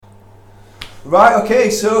Right,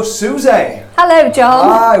 okay, so Suzy. Hello, John.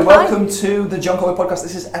 Hi, welcome to the Jon Covey Podcast.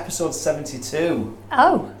 This is episode 72.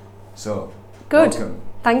 Oh. So, good. Welcome.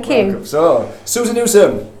 Thank you. Welcome. So, Suzy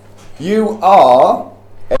Newson, you are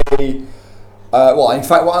in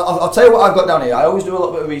fact, I'll tell you what I've got down here. I always do a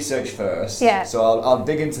little bit of research first. Yeah. So I'll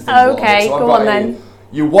dig into things a little bit. Okay, So go on then.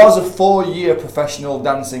 You was a 4-year professional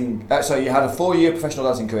dancing, you had a 4-year professional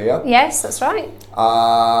dancing career. Yes, that's right.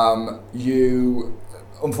 You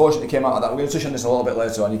unfortunately came out of that. We're going to touch on this a little bit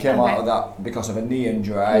later on. You came out of that because of a knee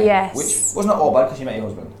injury. Yes. Which was not all bad because you met your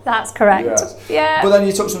husband. That's correct. Yes. Yeah. But then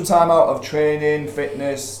you took some time out of training,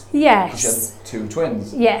 fitness. Yes. You had 2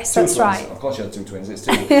 twins. Yes, Two that's twins. right. Of course you had 2 twins. It's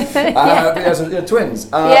 2. But you had twins.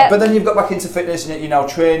 But then you've got back into fitness and you're now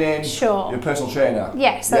training. Sure. You're a personal trainer.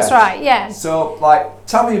 Yes, that's right. Yeah. So,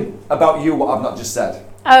 tell me about you, what I've not just said.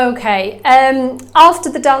 Okay.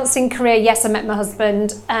 After the dancing career, yes, I met my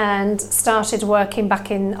husband and started working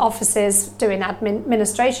back in offices, doing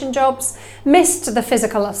administration jobs. Missed the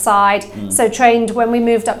physical side, so trained when we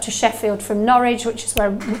moved up to Sheffield from Norwich, which is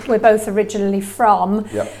where we're both originally from.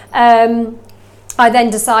 Yep. I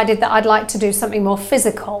then decided that I'd like to do something more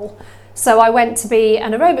physical. So I went to be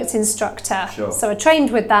an aerobics instructor. Sure. So I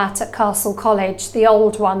trained with that at Castle College, the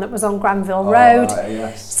old one that was on Granville Road. Right,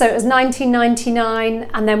 yes. So it was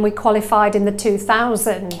 1999 and then we qualified in the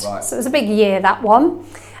 2000. Right. So it was a big year, that one.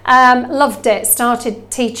 Loved it,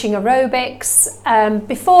 started teaching aerobics.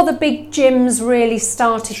 Before the big gyms really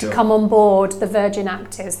started to come on board, the Virgin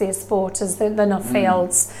Actives, the Esportas, the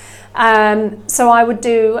Nuffields. So I would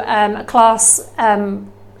do a class a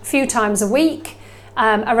few times a week.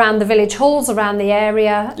 Around the village halls, aroand the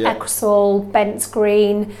area, Ecclesall, Bents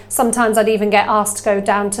Green. Sometimes I'd even get asked to go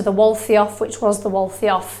down to the Waltheoff, which was the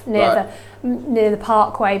Waltheoff near the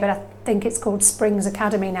Parkway, but I think it's called Springs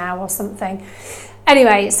Academy now or something.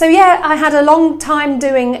 Anyway, so I had a long time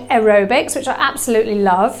doing aerobics, which I absolutely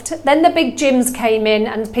loved. Then the big gyms came in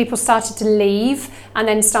and people started to leave and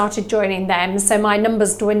then started joining them. So my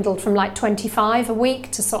numbers dwindled from 25 a week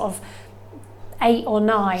to sort of 8 or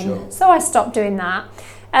 9. Sure. So I stopped doing that.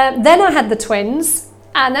 Then I had the twins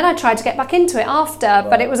and then I tried to get back into it after,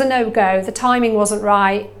 but it was a no-go. The timing wasn't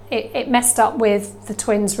right. It messed up with the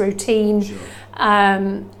twins' routine. Sure.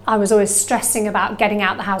 I was always stressing about getting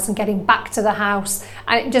out the house and getting back to the house,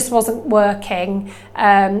 and it just wasn't working.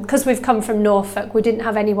 Because we've come from Norfolk, we didn't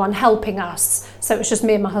have anyone helping us. So it was just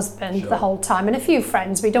me and my husband the whole time and a few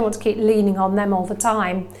friends. We don't want to keep leaning on them all the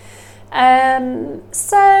time.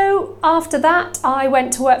 So after that, I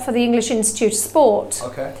went to work for the English Institute of Sport.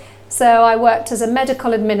 Okay. So I worked as a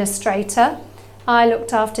medical administrator. I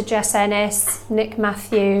looked after Jess Ennis, Nick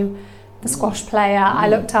Matthew, the squash player. I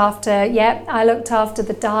looked after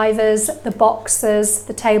the divers, the boxers,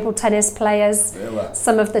 the table tennis players,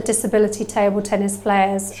 some of the disability table tennis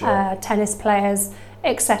players, tennis players,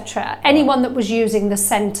 etc. Anyone that was using the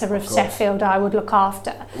centre of Sheffield, I would look after.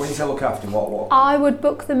 When you say look after, what? I would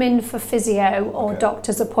book them in for physio or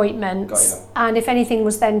doctor's appointments. And if anything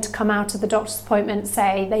was then to come out of the doctor's appointment,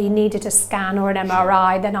 say they needed a scan or an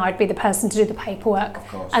MRI, then I'd be the person to do the paperwork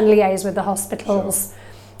and liaise with the hospitals.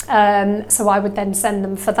 So I would then send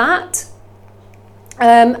them for that.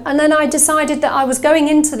 And then I decided that I was going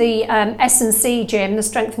into the S&C gym, the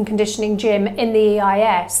strength and conditioning gym in the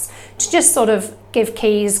EIS, to just sort of give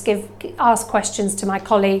keys, ask questions to my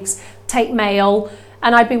colleagues, take mail,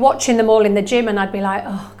 and I'd be watching them all in the gym and I'd be like,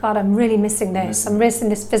 oh God, I'm really missing this. I'm missing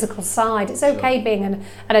this physical side. It's okay being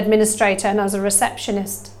an administrator, and I was a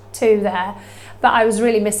receptionist too there, but I was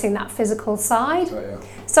really missing that physical side.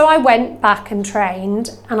 So I went back and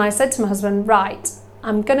trained, and I said to my husband, right,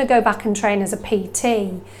 I'm going to go back and train as a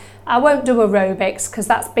PT. I won't do aerobics because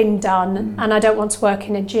that's been done, and I don't want to work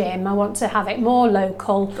in a gym. I want to have it more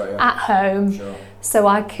local, at home, so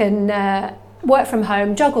I can work from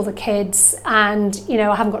home, juggle the kids, and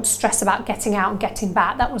I haven't got to stress about getting out and getting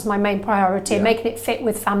back. That was my main priority, making it fit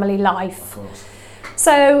with family life. Of course.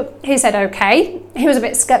 So he said okay. He was a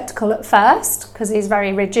bit sceptical at first because he's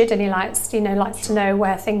very rigid and he likes to know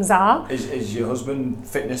where things are. Is your husband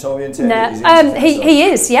fitness oriented? No, he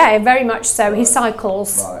is, very much so. Right. He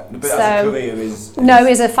cycles. Right, but as a career No,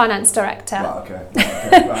 he's a finance director. Right,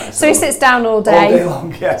 okay. Right, so he sits down all day. All day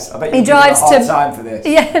long, yes. I bet he drives a hard time for this.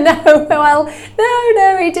 Yeah, no,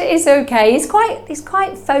 he's okay. He's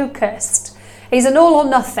quite focused. He's an all or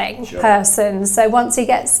nothing person, so once he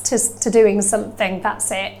gets to doing something, that's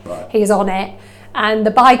it. Right. He's on it. And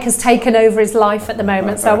the bike has taken over his life at the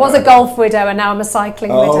moment. So I was a golf widow and now I'm a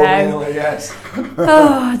cycling widow. Oh, really? Yes.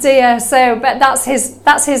 Oh dear. So, but that's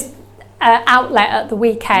his outlet at the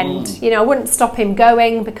weekend. You know, I wouldn't stop him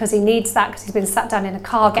going because he needs that, because he's been sat down in a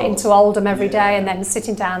car getting to Oldham every day and then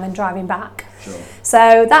sitting down and driving back. Sure.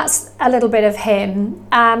 So that's a little bit of him.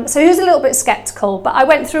 So he was a little bit sceptical, but I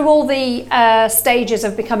went through all the stages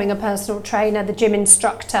of becoming a personal trainer, the gym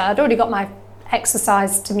instructor. I'd already got my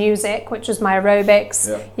exercise to music, which was my aerobics,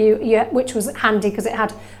 which was handy because it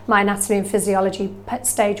had my anatomy and physiology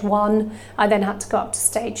stage 1. I then had to go up to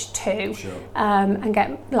stage 2 and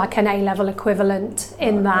get like an A-level equivalent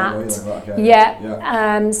in that.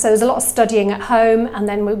 So there's a lot of studying at home, and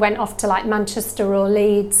then we went off to like Manchester or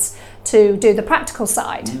Leeds to do the practical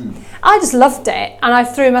side. I just loved it, and I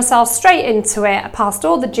threw myself straight into it. I passed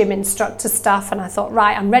all the gym instructor stuff, and I thought,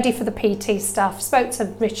 right, I'm ready for the PT stuff. Spoke to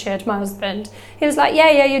Richard, my husband. He was like,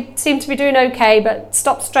 yeah, you seem to be doing okay, but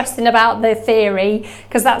stop stressing about the theory,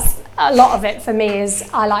 because that's a lot of it for me. Is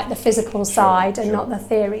I like the physical side and not the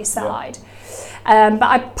theory side. But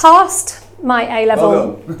I passed my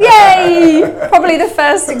A-level. Yay! Probably the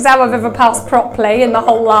first exam I've ever passed properly in my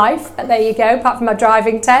whole life. But there you go, apart from my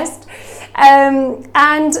driving test.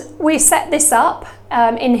 And we set this up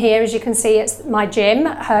in here. As you can see, it's my gym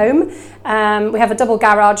at home. We have a double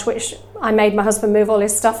garage, which I made my husband move all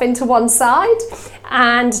his stuff into one side.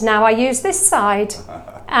 And now I use this side.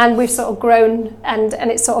 And we've sort of grown and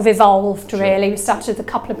it's sort of evolved, really. We started with a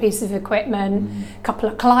couple of pieces of equipment, a couple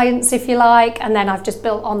of clients, if you like, and then I've just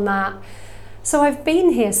built on that. So I've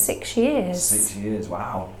been here 6 years. 6 years,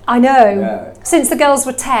 wow. I know. Since the girls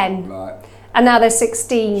were 10. Right. And now they're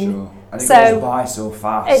 16. Sure. And it goes by so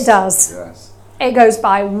fast. It does. Yes. It goes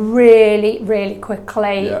by really, really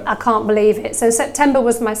quickly. Yeah. I can't believe it. So September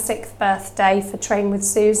was my 6th birthday for Train with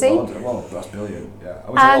Suzy. Well, that's brilliant. Yeah. I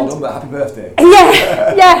was well done, but happy birthday.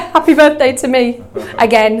 Yeah, happy birthday to me.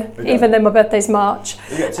 Again, even though my birthday's March.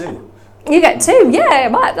 You get 2. You get 2,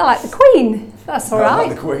 yeah. I like the Queen. That's all right.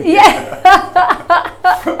 Like the Queen. Yeah.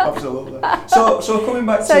 Absolutely. So coming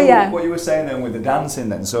back to what you were saying then with the dancing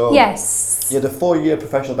then. So yes. You had a 4-year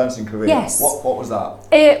professional dancing career. Yes. What was that?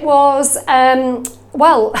 It was,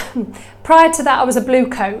 prior to that I was a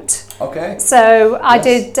Bluecoat. Okay. So I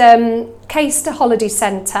did Caister Holiday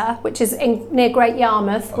Centre, which is near Great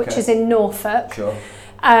Yarmouth, which is in Norfolk. Sure.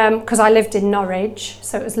 Because I lived in Norwich,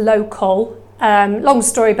 so it was local. Long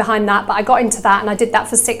story behind that, but I got into that and I did that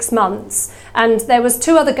for 6 months. And there was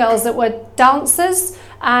 2 other girls that were dancers,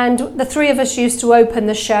 and the 3 of us used to open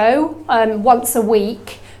the show once a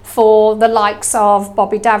week for the likes of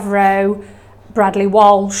Bobby Davro, Bradley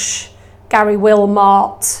Walsh, Gary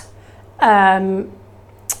Wilmot,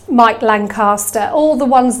 Mike Lancaster, all the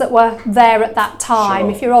ones that were there at that time.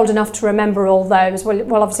 Sure. If you're old enough to remember all those,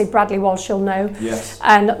 well obviously Bradley Walsh you'll know,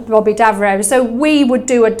 and Bobby Davro. So we would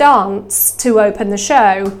do a dance to open the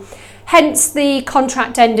show. Hence the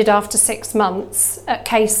contract ended after 6 months at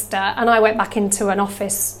Caister, and I went back into an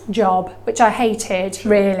office job, which I hated,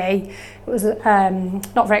 really. It was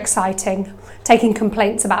not very exciting, taking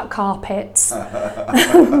complaints about carpets.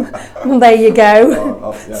 There you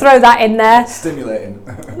go. Throw that in there. Stimulating.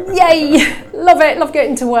 Yay! Love it, love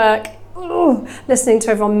getting to work. Ooh, listening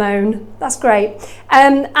to everyone moan. That's great.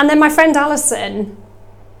 And then my friend Alison,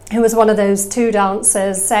 who was one of those 2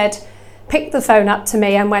 dancers, picked the phone up to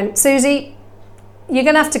me and went, Suzy, you're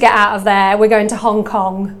going to have to get out of there. We're going to Hong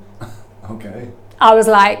Kong. Okay. I was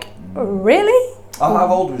like, really? How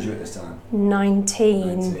old was you at this time?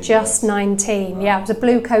 19, just 19. Yeah, I was a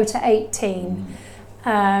Bluecoat at 18.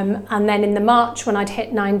 And then in the March when I'd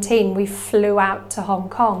hit 19, we flew out to Hong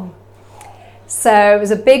Kong. So it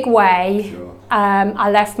was a big way. Sure. I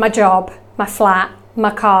left my job, my flat,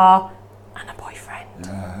 my car, and a boyfriend.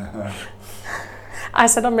 I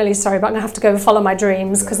said, I'm really sorry, but I'm going to have to go and follow my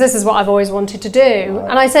dreams because this is what I've always wanted to do. Right.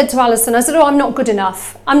 And I said to Alison, I said, I'm not good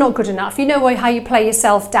enough. I'm not good enough. You know how you play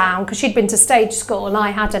yourself down, because she'd been to stage school and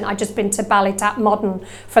I hadn't. I'd just been to ballet tap modern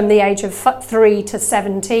from the age of 3 to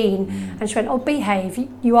 17. And she went, oh, behave.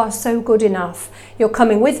 You are so good enough. You're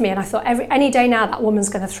coming with me. And I thought, any day now, that woman's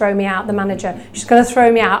going to throw me out, the manager. She's going to throw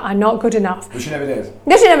me out. I'm not good enough. But she never did.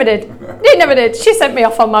 No, she never did. She never did. She sent me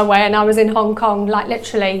off on my way and I was in Hong Kong, like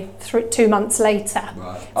literally 2 months later.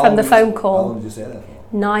 Right. From the phone call. How long did you stay there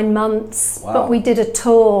for? 9 months. Wow. But we did a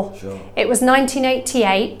tour. Sure. It was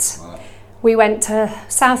 1988. Right. We went to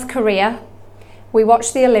South Korea. We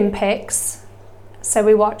watched the Olympics. So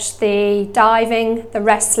we watched the diving, the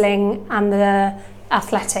wrestling and the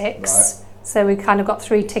athletics. Right. So we kind of got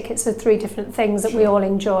 3 tickets of 3 different things that we all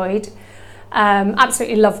enjoyed.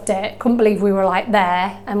 Absolutely loved it. Couldn't believe we were like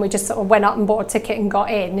there, and we just sort of went up and bought a ticket and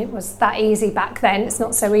got in. It was that easy back then. It's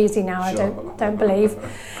not so easy now. Sure. I don't believe.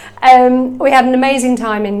 We had an amazing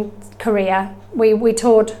time in Korea. We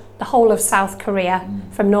toured the whole of South Korea,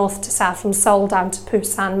 from north to south, from Seoul down to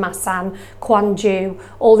Busan, Masan, Gwangju,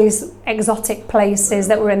 all these exotic places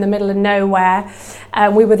that were in the middle of nowhere.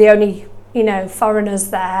 We were the only,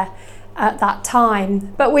 foreigners there at that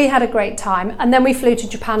time. But we had a great time. And then we flew to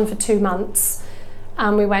Japan for 2 months,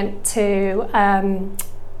 and we went to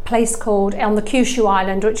place called, on the Kyushu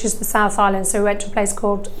Island, which is the South Island, so we went to a place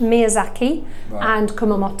called Miyazaki and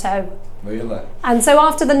Kumamoto. Really? And so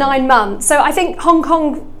after the 9 months, so I think Hong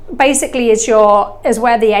Kong basically is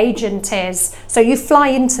where the agent is. So you fly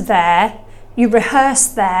into there, you rehearse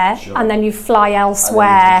there, and then you fly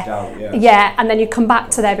elsewhere. And then you come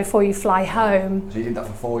back to there before you fly home. So you did that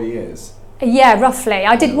for 4 years? Yeah, roughly.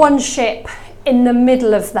 I did one ship in the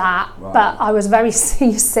middle of that, but I was very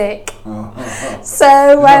seasick.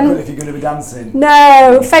 So if you're going to be dancing.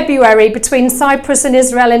 No, February between Cyprus and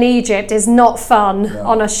Israel and Egypt is not fun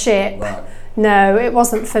on a ship. Right. No, it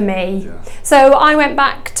wasn't for me. So I went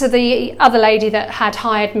back to the other lady that had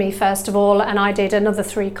hired me first of all, and I did another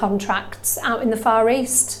 3 contracts out in the Far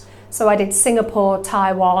East. So I did Singapore,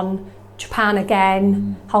 Taiwan, Japan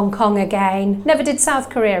again, Hong Kong again. Never did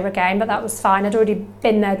South Korea again, but that was fine. I'd already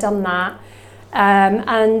been there, done that.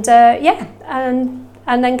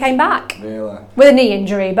 And then came back. Really? With a knee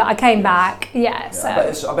injury, but I came back. So.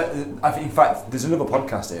 I think, in fact, there's another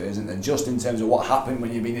podcast here, isn't there? Just in terms of what happened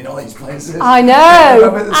when you've been in all these places. I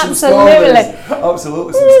know. Absolutely.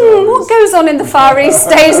 Absolutely. Some stories. What goes on in the Far East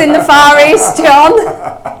stays in the Far East, John.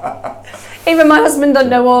 Even my husband doesn't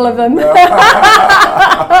know all of them.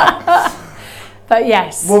 But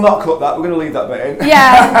yes. We'll not cut that. We're going to leave that bit in.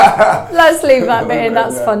 Yeah, let's leave that bit in.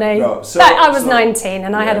 That's funny. No, I was 19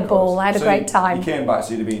 and I had a ball. I had a great time. You came back,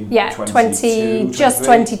 so you'd have been 22, just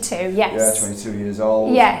 22, yes. Yeah, 22 years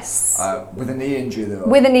old. Yes. With a knee injury though.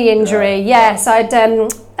 With a knee injury, yes.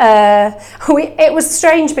 It was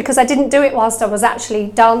strange because I didn't do it whilst I was actually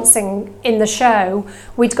dancing in the show.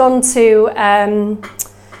 We'd gone to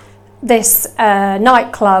this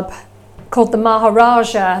nightclub called the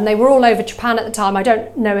Maharaja, and they were all over Japan at the time. I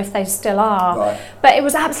don't know if they still are. Right. But it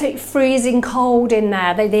was absolutely freezing cold in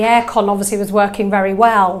there. The aircon obviously was working very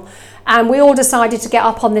well. And we all decided to get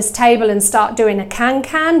up on this table and start doing a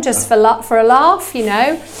can just for a laugh,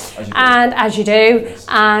 as you do. Yes.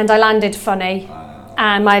 And I landed funny.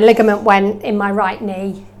 And my ligament went in my right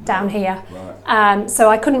knee down here. Right. So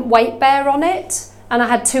I couldn't weight bear on it. And I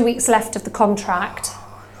had 2 weeks left of the contract.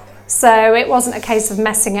 So it wasn't a case of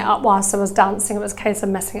messing it up whilst I was dancing, it was a case of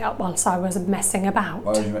messing it up whilst I was messing about.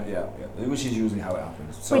 Which is usually how it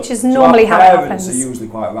happens. Which is normally how it happens. Parents are usually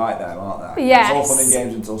quite right there, aren't they? Yes. It's all fun and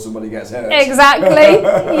games until somebody gets hurt. Exactly.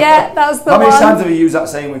 Yeah, that's the one. How many times have you used that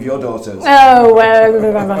saying with your daughters? Oh,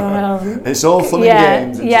 well. It's all fun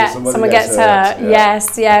and games until someone gets hurt.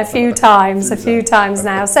 Yes, a few times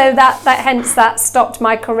now. So that stopped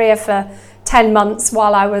my career for 10 months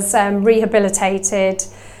while I was rehabilitated.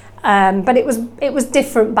 But it was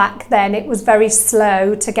different back then. It was very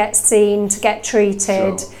slow to get seen, to get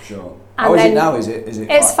treated. Sure. And how is it now? Is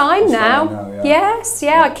it? It's fine now. Yes,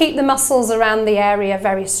 I keep the muscles around the area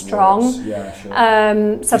very strong. Yeah,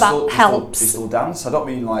 sure. So that helps. Do you still dance? I don't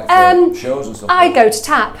mean like for shows and stuff. I go to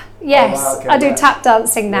tap. Yes, okay, I do tap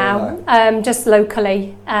dancing now, just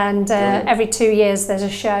locally, and every 2 years there's a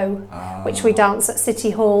show which we dance at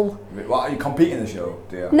City Hall. What, are you competing in the show?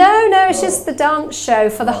 No, it's just the dance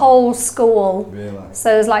show for the whole school. Really? So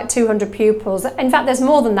there's like 200 pupils. In fact, there's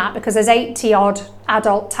more than that because there's 80 odd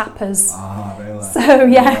adult tappers. Really? So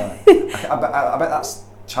yeah. I bet that's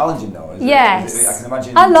challenging though, isn't yes. it? I can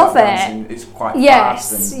imagine. I love it. It's quite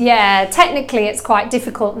fast. Technically it's quite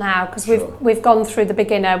difficult now because we've gone through the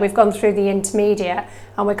beginner, we've gone through the intermediate,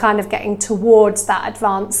 and we're kind of getting towards that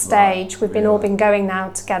advanced stage. We've all been going now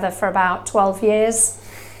together for about 12 years.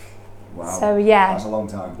 Wow. So that's a long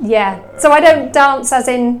time. Yeah. So I don't dance as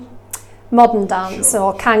in modern dance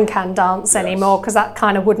or can dance anymore because that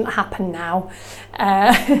kind of wouldn't happen now.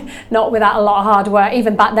 Not without a lot of hard work.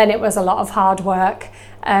 Even back then it was a lot of hard work.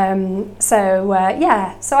 So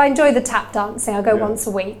I enjoy the tap dancing. I go once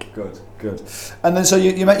a week. Good. And then so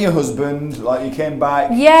you met your husband, like you came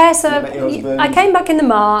back. Yeah, so I came back in the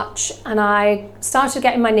March and I started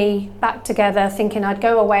getting my knee back together, thinking I'd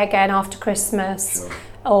go away again after Christmas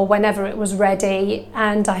or whenever it was ready.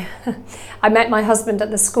 And I met my husband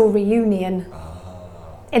at the school reunion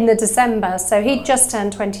in the December. So he'd just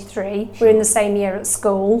turned 23. We're in the same year at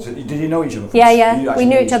school. So did you know each other? Yeah. We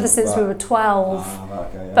knew each other since we were 12.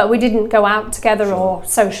 But we didn't go out together or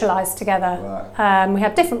socialise together. We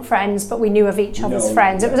had different friends, but we knew of each other's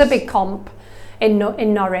friends. It was a big comp in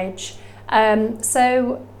Norwich.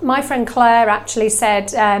 So my friend Claire actually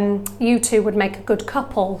said, you two would make a good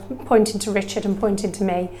couple, pointing to Richard and pointing to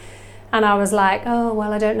me. And I was like, oh,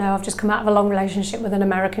 well, I don't know. I've just come out of a long relationship with an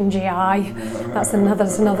American GI. That's another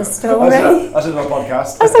story. That's another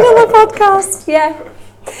podcast. That's another podcast,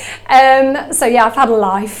 yeah. So yeah, I've had a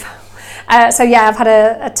life. I've had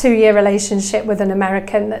a 2-year relationship with an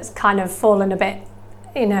American that's kind of fallen a bit,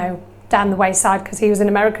 down the wayside because he was an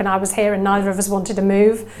American, I was here, and neither of us wanted to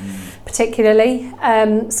move, particularly.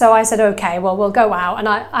 So I said, okay, well, we'll go out. And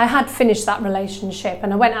I had finished that relationship,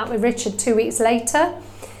 and I went out with Richard 2 weeks later,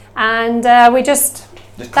 and we just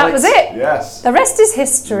that was it. Yes. The rest is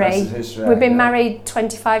history. We've been married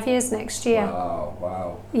 25 years next year.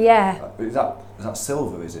 Wow. Yeah. Is that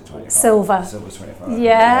silver, is it 25? Silver. Silver's 25.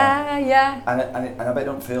 Yeah. And I bet it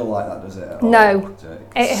don't feel like that, does it? At all? No.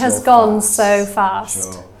 It has so gone fast. so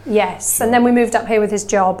fast. Sure. Yes. Sure. And then we moved up here with his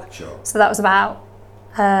job. Sure. So that was about,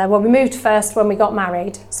 we moved first when we got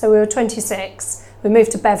married. So we were 26. We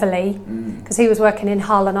moved to Beverley because he was working in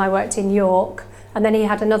Hull and I worked in York. And then he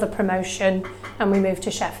had another promotion and we moved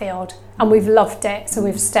to Sheffield. And we've loved it, so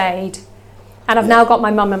we've stayed. And I've now got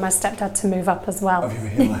my mum and my stepdad to move up as well.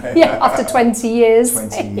 Have you really? Yeah, after 20 years.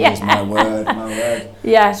 20 years, my word.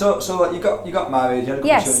 Yeah. So you got married, you had a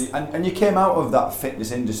couple of children, and you came out of that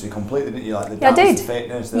fitness industry completely, didn't you? Like the dance, the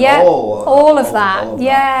fitness, all of that.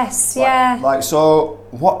 Yes, yeah. Like, so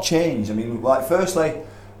what changed? I mean, like, firstly,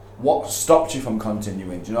 what stopped you from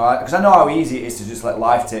continuing? Do you know? Because I know how easy it is to just let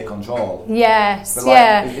life take control. Yes, but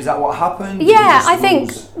like, is that what happened? Yeah, I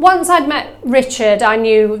think once I'd met Richard, I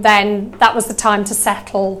knew then that was the time to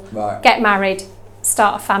settle, get married,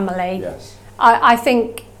 start a family. Yes. I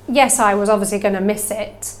think, yes, I was obviously going to miss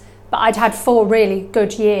it, but I'd had 4 really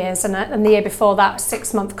good years, and the year before that,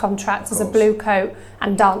 6-month contract as a Bluecoat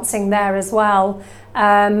and dancing there as well.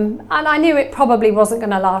 And I knew it probably wasn't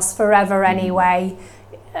going to last forever anyway.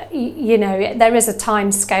 There is a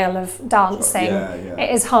time scale of dancing.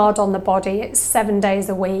 It is hard on the body. It's 7 days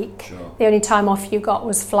a week. Sure. The only time off you got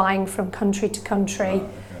was flying from country to country.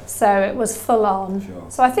 So it was full on. Sure.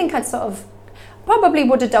 So I think I'd sort of probably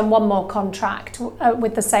would have done one more contract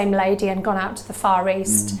with the same lady and gone out to the Far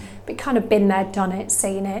East, but kind of been there, done it,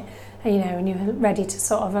 seen it. And you were ready to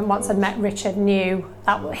sort of, and once I'd met Richard, knew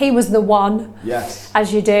that he was the one. Yes.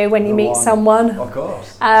 As you do when you meet someone. Of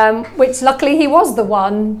course. Which luckily he was the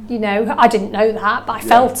one. I didn't know that, but I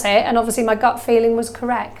felt it, and obviously my gut feeling was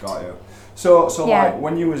correct. Got you. So like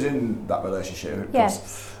when you was in that relationship,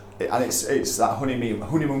 yes, and it's that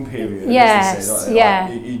honeymoon period. Yes. Like,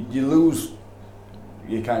 you lose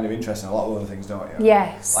your kind of interest in a lot of other things, don't you?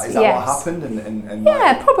 Yes. Like, is that what happened? And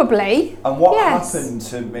yeah, probably. And what happened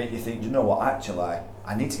to make you think, you know what, actually,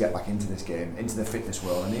 I need to get back into this game, into the fitness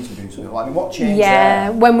world, I need to do something. I mean, what changed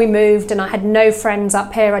there? When we moved and I had no friends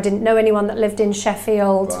up here, I didn't know anyone that lived in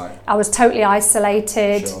Sheffield. Right. I was totally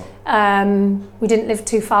isolated. Sure. We didn't live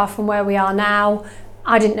too far from where we are now.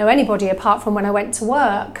 I didn't know anybody apart from when I went to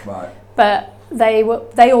work. Right. But they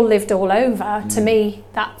all lived all over. To me,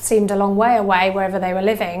 that seemed a long way away, wherever they were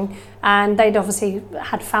living, and they'd obviously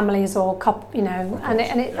had families or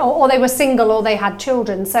or they were single or they had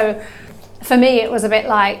children. So for me, it was a bit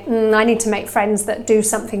like I need to make friends that do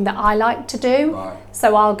something that I like to do. Right.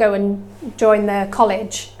 So I'll go and join the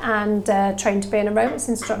college and train to be an aerobics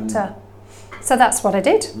instructor. So that's what I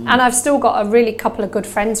did, and I've still got a really couple of good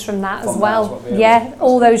friends from that as well.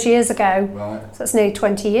 All those years ago. Right. So that's nearly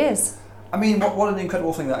 20 years. I mean, what an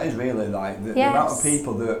incredible thing that is, really. Like the amount of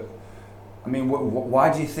people that. I mean,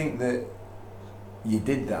 why do you think that you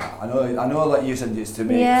did that? I know, like you said, it's to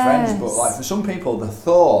make friends, but like for some people, the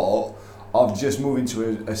thought of just moving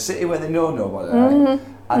to a city where they know nobody,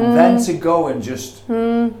 and then to go and just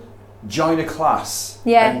join a class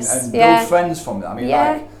and build friends from that. I mean,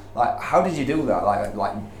 like how did you do that?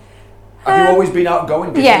 Like have you always been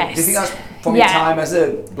outgoing? Do you think that's from your time as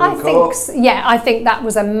a Bluecoat? I think that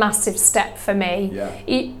was a massive step for me.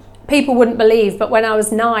 Yeah. People wouldn't believe, but when I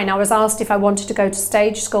was 9, I was asked if I wanted to go to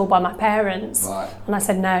stage school by my parents. Right. And I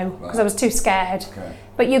said no, because I was too scared. Okay.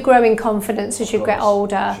 But you grow in confidence as you get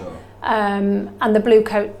older. Sure. And the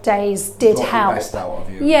Bluecoat days did help. The best out of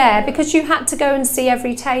you. Yeah, because you had to go and see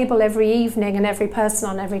every table every evening and every person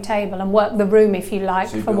on every table and work the room, if you like,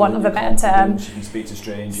 for want of a better term. You can speak to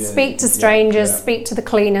strangers. Speak to the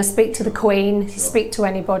cleaner, speak to the queen, speak to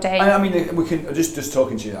anybody. I mean, we can just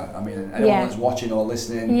talking to you. I mean, anyone that's watching or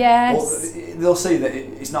listening, they'll see that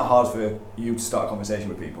it's not hard for you to start a conversation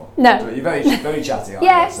with people. No, so you're very, very chatty. Which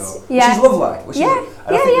is lovely.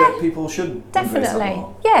 I think that people should definitely.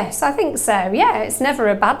 Yes, I think so. Yeah, it's never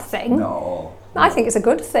a bad thing. No. I think it's a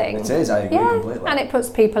good thing. It is, I agree completely. And it puts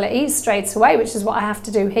people at ease straight away, which is what I have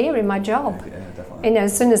to do here in my job. Yeah, definitely.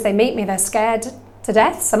 As soon as they meet me, they're scared to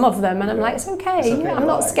death, some of them, and I'm like, it's okay, I'm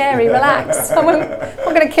not scary, relax. I'm not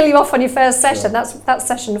going to kill you off on your first session. That's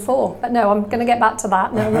session 4. But no, I'm going to get back to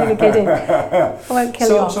that. No, I'm really kidding. I won't kill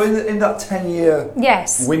you off. So in that 10-year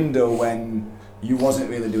window when you wasn't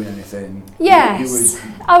really doing anything. Yes,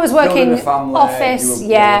 I was working office.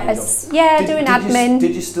 Doing admin.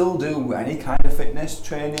 Did you still do any kind of fitness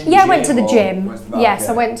training? Yeah, I went to the gym.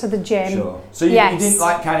 I went to the gym. Sure. So you didn't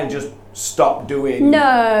like kind of just stop doing? No.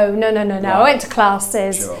 I went to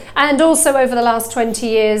classes. Sure. And also over the last 20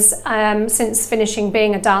 years, since finishing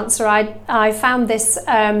being a dancer, I found this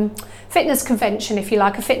fitness convention, if you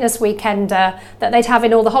like, a fitness weekender that they'd have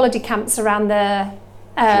in all the holiday camps around the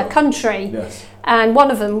country. Yes. And one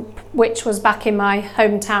of them, which was back in my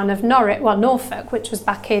hometown of Norfolk, which was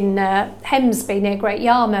back in Hemsby near Great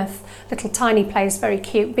Yarmouth, little tiny place, very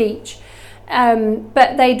cute beach.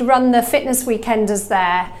 But they'd run the fitness weekenders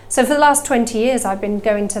there. So for the last 20 years, I've been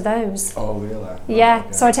going to those. Oh, really? Yeah.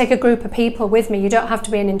 So I take a group of people with me. You don't have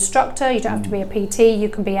to be an instructor. You don't have to be a PT. You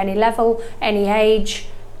can be any level, any age.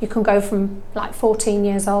 You can go from like 14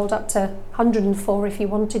 years old up to 104 if you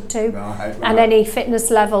wanted to. Right. And any fitness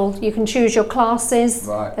level, you can choose your classes.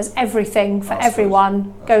 Right. There's everything for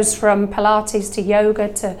everyone. Goes from Pilates to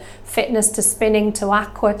yoga to fitness to spinning to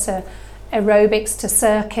aqua to aerobics to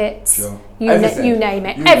circuits. Sure. You name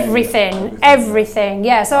it. Everything.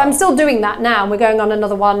 Yeah, so I'm still doing that now. We're going on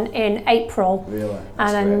another one in April. Really?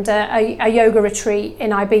 And a yoga retreat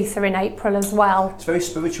in Ibiza in April as well. It's very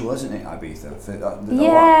spiritual, isn't it, Ibiza? Yes.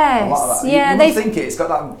 A lot of that. Yeah, you think it's got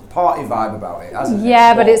that party vibe about it, hasn't it?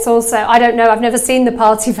 Yeah, but it's also, I don't know, I've never seen the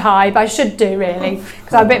party vibe. I should do, really,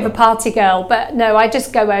 because I'm a bit of a party girl. But no, I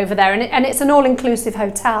just go over there, and it's an all-inclusive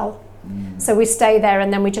hotel. So we stay there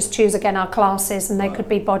and then we just choose again our classes, and they could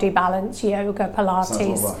be body balance, yoga,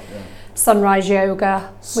 Pilates, sunrise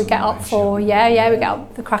yoga. We get up for, we get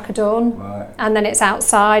up the crack of dawn. Right. And then it's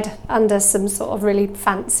outside under some sort of really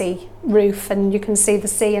fancy roof, and you can see the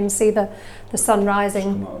sea and see the sun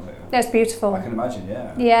rising. Yeah, it's beautiful. I can imagine,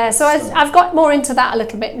 yeah. Yeah, so I've got more into that a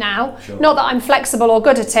little bit now. Sure. Not that I'm flexible or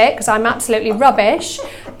good at it, because I'm absolutely rubbish.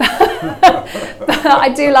 But I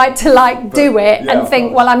do like to do it and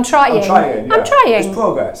think, well, I'm trying. I'm trying. It's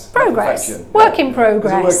progress. Work in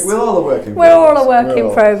progress. We're all a work in progress. We're all a work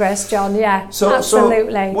in progress, John, yeah.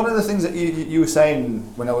 Absolutely. So one of the things that you were saying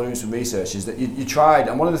when I was doing some research is that you tried,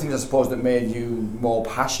 and one of the things I suppose that made you more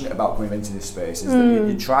passionate about coming into this space is that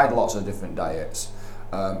you tried lots of different diets.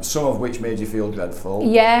 Some of which made you feel dreadful.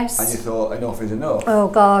 Yes. And you thought enough is enough. Oh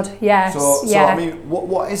God, yes. So I mean,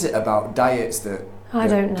 what is it about diets that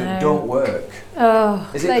don't work?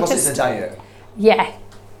 Oh, is it because it's a diet? Yeah,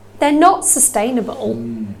 they're not sustainable.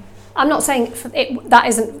 I'm not saying that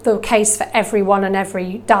isn't the case for everyone and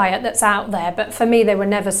every diet that's out there, but for me they were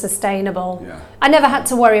never sustainable. Yeah. I never had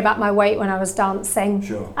to worry about my weight when I was dancing.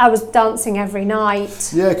 Sure. I was dancing every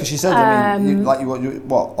night. Yeah, because you said,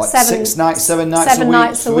 seven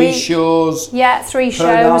nights a week, 3 shows. Yeah, 3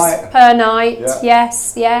 shows per night. Yeah.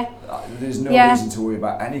 Yes, yeah. There's no reason to worry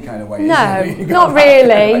about any kind of weight. No, not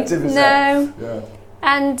really. No. Yeah.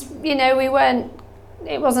 And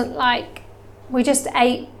it wasn't like we just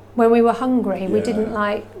ate when we were hungry. We didn't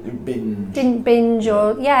binge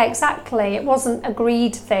or exactly. It wasn't a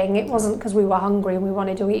greed thing. It wasn't because we were hungry and we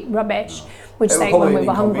wanted to eat rubbish. We just ate when we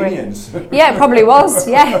were hungry. Yeah, it probably was.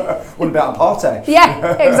 Yeah. Wouldn't be out on party.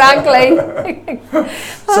 Yeah, exactly.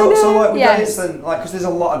 So diets then, because there's a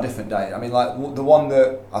lot of different diets. I mean, like the one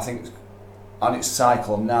that I think on its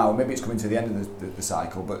cycle now, maybe it's coming to the end of the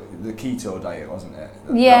cycle, but the keto diet, wasn't it?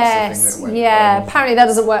 Yes, apparently that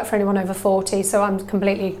doesn't work for anyone over 40, so I'm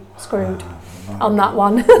completely screwed on that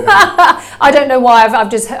one. I don't know why.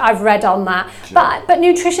 I've read on that, sure. but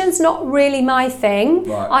nutrition's not really my thing.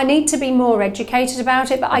 Right. I need to be more educated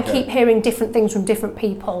about it, but I keep hearing different things from different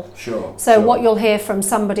people. Sure. So what you'll hear from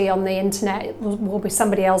somebody on the internet will be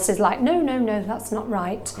somebody else's no, that's not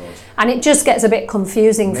right. Of course. And it just gets a bit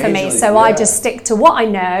confusing for me. So I just stick to what I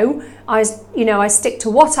know. I stick to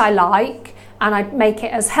what I like, and I make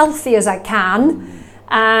it as healthy as I can,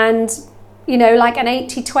 and like an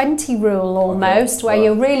 80-20 rule almost, where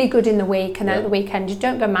you're really good in the week, and at the weekend you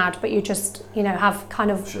don't go mad, but you just, have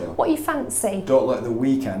kind of what you fancy. Don't let the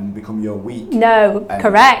weekend become your week. No,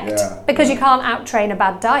 correct. Because you can't out-train a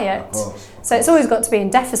bad diet. Of course. So it's always got to be in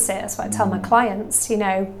deficit. That's what I tell my clients,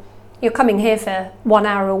 you're coming here for 1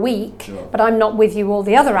 hour a week, but I'm not with you all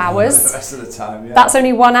the other hours. The rest of the time, yeah. That's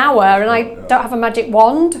only 1 hour, and I don't have a magic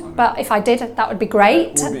wand, but if I did, that would be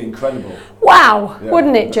great. It would be incredible. Wow,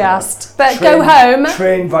 wouldn't it just? But go home.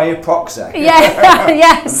 Train via proxy. Yeah,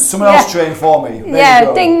 yes. Someone else train for me.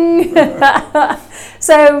 There ding.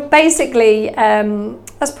 So basically,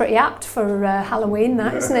 that's pretty apt for Halloween,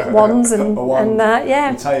 that, isn't it? Wands and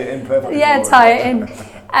yeah. You tie it in perfectly. Yeah, tie it in.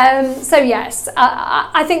 So yes,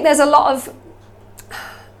 I think there's a lot of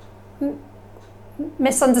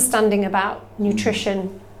misunderstanding about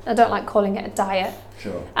nutrition. I don't like calling it a diet.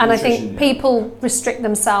 Sure. And Nutrition, I think people restrict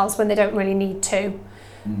themselves when they don't really need to.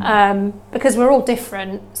 Because we're all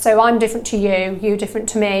different. So I'm different to you, you're different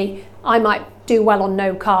to me. I might do well on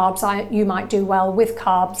no carbs, you might do well with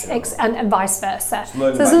carbs, and vice versa.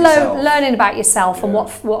 So there's learning about yourself and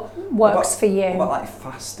what works for you. What about like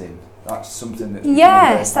fasting? That's something that's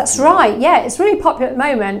yes, that's right. Yeah, it's really popular at the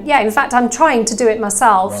moment. Yeah, in fact, I'm trying to do it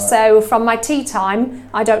myself. Right. So from my tea time,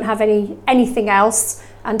 I don't have anything else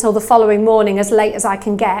until the following morning, as late as I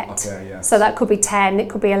can get. Okay, yes. So that could be 10, it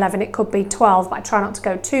could be 11, it could be 12, but I try not to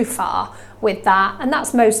go too far with that, and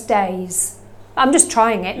that's most days. I'm just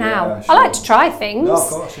trying it now. Yeah, sure. I like to try things. No, of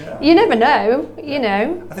course, yeah. You never know, you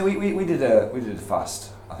know. I think we did a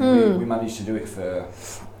fast. I think we managed to do it for,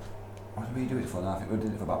 what did we do it for now? I think we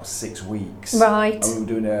did it for about 6 weeks. Right. And we were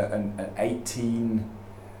doing an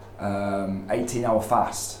 18-hour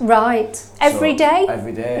fast. Right. Every day?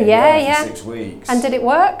 Every day. Yeah. For 6 weeks. And did it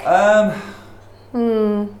work? I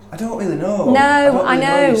don't really know. No, I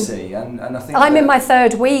know. You see, and I think I'm in my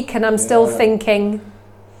 3rd week, and I'm still thinking.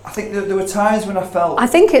 I think there were times when I felt. I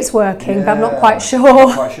think it's working, but I'm not quite sure.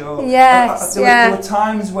 Not quite sure. Yes. There were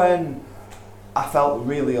times when I felt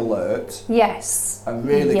really alert. Yes. And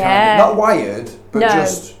really kind of not wired, but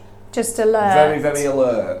just alert. Very, very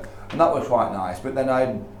alert. And that was quite nice. But then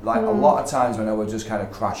I a lot of times when I was just kind of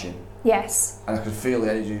crashing. Yes. And I could feel the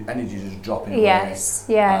energy just dropping away. Yes,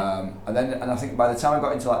 yeah. And I think by the time I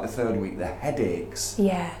got into like the 3rd week, the headaches,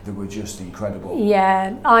 they were just incredible.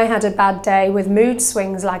 Yeah, I had a bad day with mood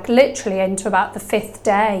swings, like literally into about the 5th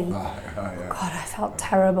day. God, I felt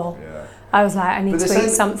terrible. Yeah. I was like, I need to eat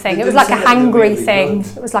something. It was like a hangry thing.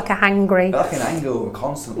 It was like a hangry. Like an hangover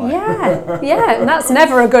constantly. Yeah, and that's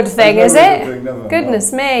never a good thing, is it?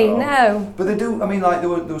 Goodness me, no. But they do. I mean, like there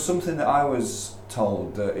was something that I was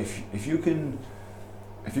told that if you could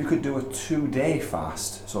do a 2-day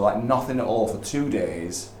fast, so like nothing at all for 2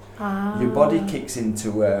 days, your body kicks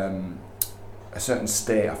into a certain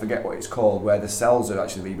state, I forget what it's called, where the cells are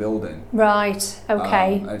actually rebuilding. Right,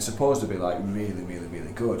 okay. And it's supposed to be like really, really,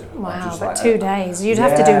 really good. Wow, just but like 2 days. You'd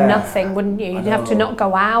have to do nothing, wouldn't you? You'd have to not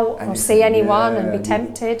go out or see anyone and be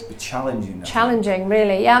tempted. It'd be challenging. Challenging,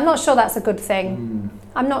 really. Yeah, I'm not sure that's a good thing.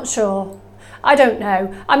 I'm not sure. I don't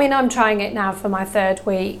know. I mean, I'm trying it now for my 3rd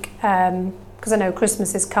week because I know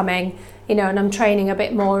Christmas is coming, you know, and I'm training a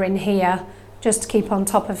bit more in here just to keep on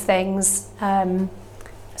top of things.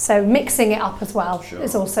 So mixing it up as well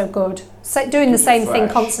is also good. So doing the same thing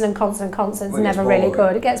constant is never really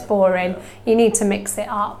good. It gets boring. You need to mix it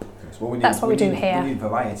up. Well, that's what we do here. We need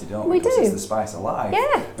variety, don't we? Because it's the spice of life.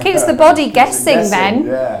 Yeah, keeps the body guessing then.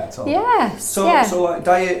 Yeah, totally. Yes. So like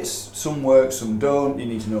diets, some work, some don't. You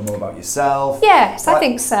need to know more about yourself. Yes, I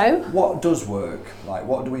think so. What does work? Like,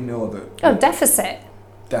 what do we know that? Oh, deficit.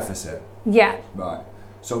 Deficit. Yeah. Right.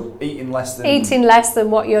 So eating less than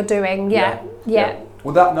what you're doing. Yeah.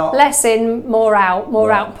 Will that not less in, more out,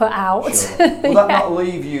 more output out? Sure. Will that not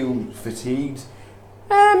leave you fatigued?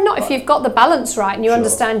 Not if you've got the balance right and you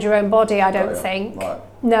understand your own body, I don't think. Right.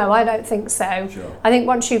 No, I don't think so. Sure. I think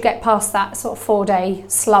once you get past that sort of 4-day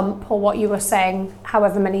slump, or what you were saying,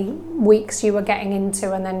 however many weeks you were getting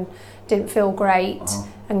into and then didn't feel great,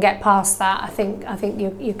 and get past that, I think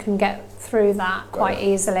you can get through that quite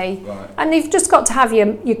easily. Right. And you've just got to have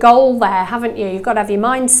your goal there, haven't you? You've got to have your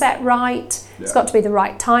mindset right. Yeah. It's got to be the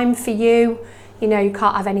right time for you. You know, you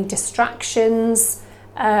can't have any distractions.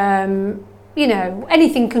 You know,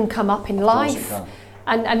 anything can come up in life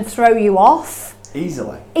and throw you off.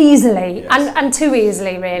 Easily. Yes. And too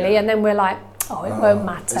easily, really. Yeah. And then we're like, it won't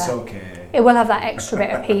matter. It's okay. We'll have that extra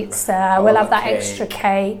bit of pizza. We'll have that extra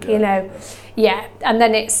cake, you know. Yeah, and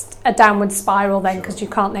then it's a downward spiral then, because you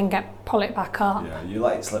can't then pull it back up. Yeah, you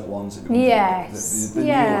let it slip once. It becomes the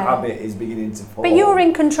new habit is beginning to fall. But you're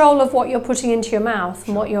in control of what you're putting into your mouth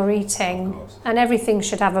and what you're eating, and everything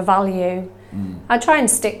should have a value. I try and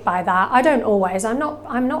stick by that. I don't always. I'm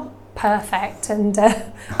not perfect, and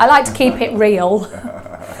I like to keep it real.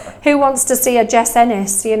 Who wants to see a Jess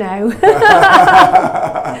Ennis, you know?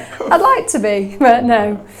 I'd like to be, but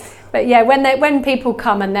no. But yeah, when people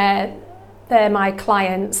come and they're my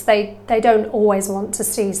clients, they don't always want to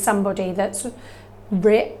see somebody that's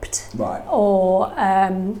ripped, right? Or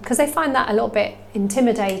because they find that a little bit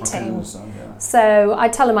intimidating. I can understand, yeah. So I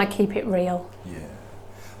tell them I keep it real. Yeah,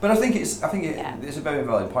 but I think it's a very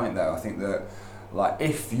valid point there. I think that, like,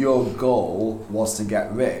 if your goal was to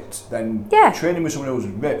get ripped, then training with someone who's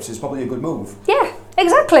ripped is probably a good move. Yeah,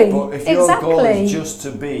 exactly. But if your goal is just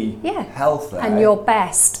to be healthy and your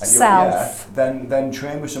best self, then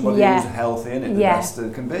train with somebody who's healthy and the best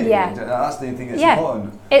that can be. Yeah. That's the thing that's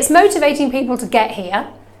important. It's motivating people to get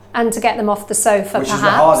here and to get them off the sofa, which is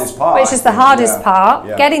the hardest part. Which is the hardest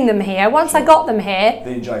part. Getting them here. Once I got them here,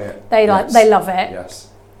 they enjoy it. They love it. Yes.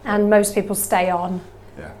 And most people stay on.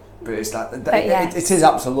 But it's like it is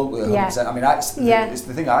absolutely 100%. I mean, it's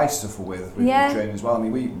the thing I suffer with training as well. I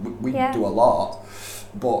mean, we do a lot,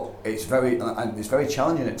 but it's very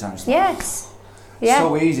challenging at times. Yes. It's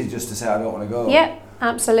so easy just to say I don't want to go. Yeah,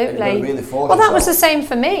 absolutely. Really well, that was the same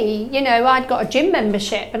for me. You know, I'd got a gym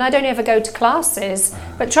membership, and I don't ever go to classes.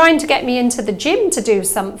 But trying to get me into the gym to do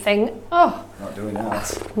something, not doing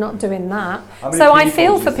that. Not doing that. So I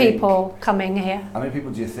feel for people coming here. How many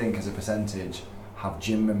people do you think, as a percentage, have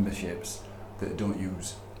gym memberships that don't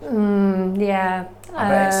use? Yeah. I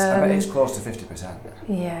bet it's close to 50%.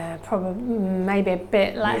 Yeah, probably, maybe a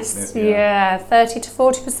bit less. 30 to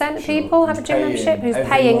 40% of people have a gym membership who's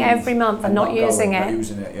paying every month and not using it. Not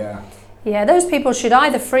using it, yeah. Yeah, those people should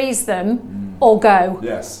either freeze them or go.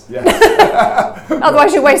 Yes.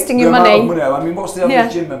 Otherwise you're wasting your money. I mean, what's the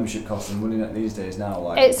average gym membership cost and running it these days now?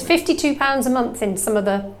 Like, it's £52 a month in some of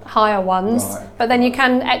the higher ones, but then you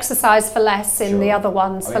can exercise for less in the other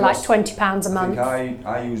ones for like £20 a month.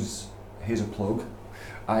 I use, here's a plug,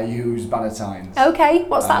 I use Bannatyne's. Okay,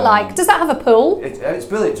 what's that like? Does that have a pool? It's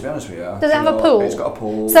brilliant, to be honest with you. Does it have a pool? It's got a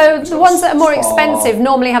pool. So the ones that are more expensive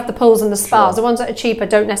normally have the pools and the spas. The ones that are cheaper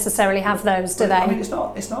don't necessarily have those, do they? I mean, it's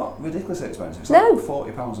not ridiculously expensive. It's like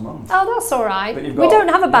 £40 a month. Oh, that's all right. We don't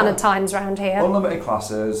have a Bannatyne's around here. Unlimited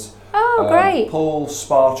classes. Oh, great. Pool,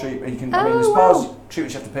 spa treatment. I mean, the spa's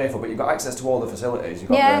treatments you have to pay for, but you've got access to all the facilities.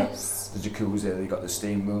 You've got the jacuzzi, you've got the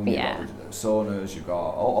steam room, you've got the saunas, you've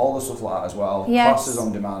got all the stuff like that as well. Classes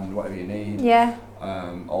on demand, whatever you need.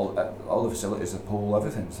 All the facilities, the pool,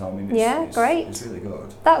 everything. So I mean, it's great. It's really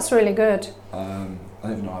good. That's really good. I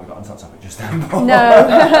don't even know how we got onto that topic just now.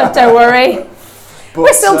 No, don't worry. But,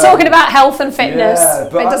 we're still talking about health and fitness.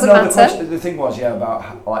 But it doesn't matter. The thing was,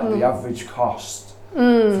 about like the average cost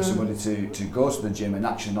for somebody to go to the gym and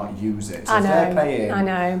actually not use it. So if they're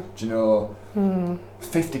paying, do you know,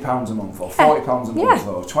 £50 a month or £40 a month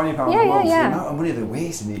or £20 a month, the amount of money they're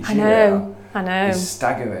wasting each year. I know. It's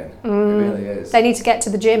staggering. It really is. They need to get to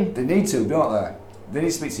the gym. They need to, don't they? They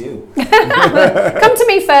need to speak to you. Come to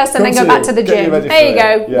me first and then go back to the gym. There you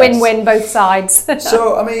go. Yes. Win-win both sides.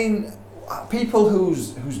 So, I mean, people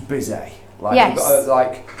who's busy, like,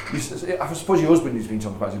 I suppose your husband who's been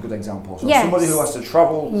talking about is a good example. So somebody who has to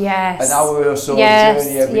travel an hour or so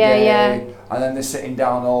journey every day, and then they're sitting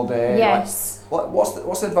down all day. Yes. Like, what's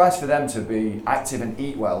the advice for them to be active and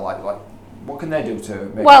eat well? Like what can they do to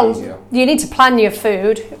make it easier? Well, you need to plan your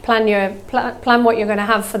food, plan what you're going to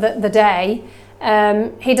have for the day.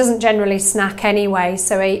 He doesn't generally snack anyway,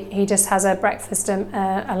 so he just has a breakfast,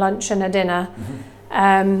 a lunch and a dinner.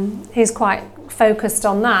 He's quite focused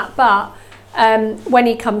on that, but when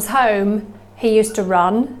he comes home, he used to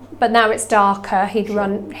run, but now it's darker, he'd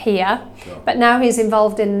run here. But now he's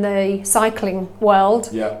involved in the cycling world.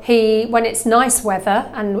 When it's nice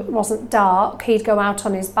weather and it wasn't dark, he'd go out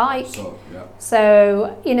on his bike.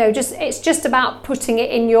 So you know, it's just about putting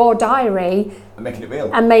it in your diary and making it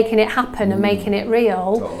real and making it happen and making it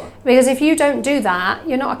real. Because if you don't do that,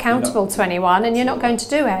 you're not accountable to anyone and you're not going to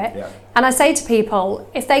do it. And I say to people,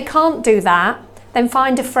 if they can't do that, then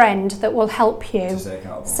find a friend that will help you.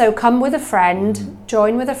 So come with a friend,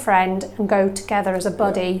 join with a friend and go together as a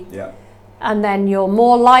buddy. And then you're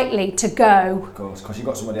more likely to go. Of course, because you've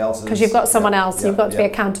got somebody else. Because you've got someone else, you've got to be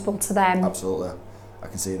accountable to them. Absolutely, I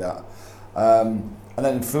can see that. And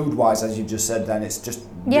then food-wise, as you just said, then it's just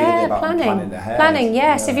really about planning ahead. Planning,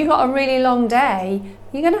 yes. If you've got a really long day,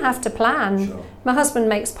 you're going to have to plan. My husband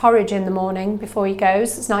makes porridge in the morning before he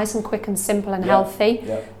goes. It's nice and quick and simple and healthy.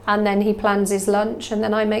 And then he plans his lunch, and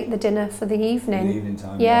then I make the dinner for the evening. The evening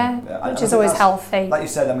time, which is always healthy. Like you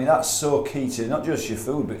said, I mean, that's so key to not just your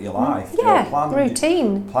food, but your life.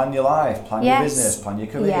 Routine. Plan your life, plan your business, plan your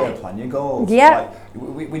career, plan your goals.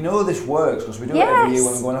 We know this works because we do it every year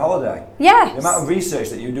when we go on holiday. The amount of research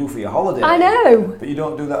that you do for your holiday. I know. But you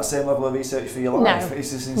don't do that same level of research for your life. It's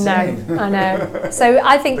just insane. No, I know. So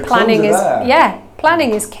I think planning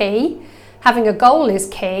is key. having a goal is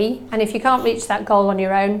key, and if you can't reach that goal on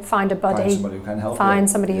your own, find a buddy. Find somebody who can help you. Find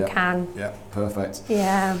somebody who can. Yeah, perfect.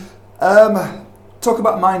 Yeah. Talk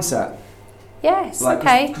about mindset. Yes, like,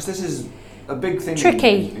 okay. Because this is a big thing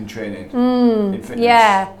tricky in training, in fitness.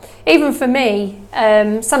 Yeah, even for me,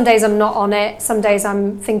 some days I'm not on it, some days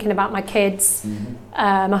I'm thinking about my kids.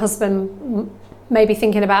 My husband may be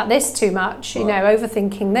thinking about this too much, you know,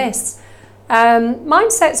 overthinking this.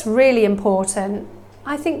 Mindset's really important.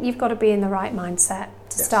 I think you've got to be in the right mindset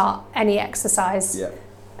to start any exercise. Yeah.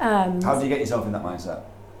 How do you get yourself in that mindset?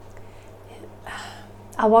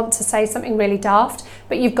 I want to say something really daft,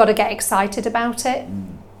 but you've got to get excited about it.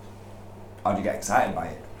 How do you get excited by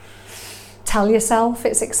it? Tell yourself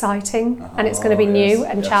it's exciting and it's going to be new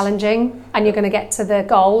and challenging, and you're going to get to the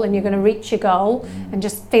goal and you're going to reach your goal and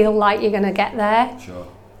just feel like you're going to get there. Sure.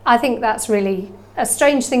 I think that's really a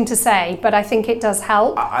strange thing to say, but I think it does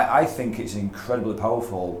help. I think it's incredibly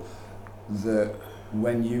powerful that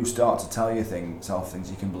when you start to tell yourself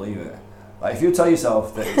things, you can believe it. Like if you tell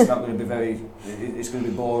yourself that it's not going to be it's going to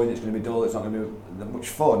be boring, it's going to be dull, it's not going to be that much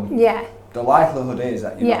fun. Yeah. The likelihood is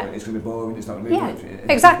that it's going to be boring, it's not going to be much.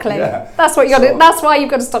 Exactly. That's what you got. That's why you've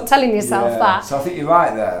got to stop telling yourself that. So I think you're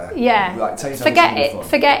right there. Yeah. Like, tell yourself forget it.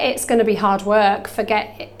 Forget it's going to be hard work.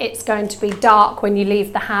 Forget it's going to be dark when you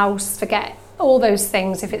leave the house. Forget all those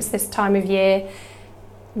things if it's this time of year.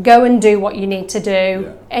 Go and do what you need to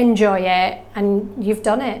do, enjoy it, and you've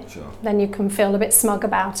done it. Sure. Then you can feel a bit smug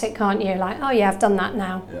about it, can't you? Like, oh yeah, I've done that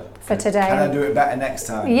now for today. Can I do it better next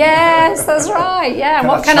time? Yes, that's right. Yeah,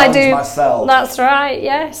 what can I do? Myself? That's right.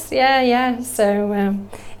 Yes, yeah. So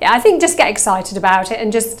I think just get excited about it,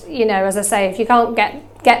 and just, you know, as I say, if you can't get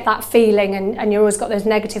that feeling, and you always got those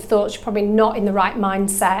negative thoughts, you're probably not in the right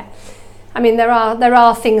mindset. I mean, there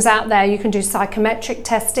are things out there. You can do psychometric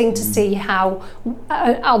testing to see how,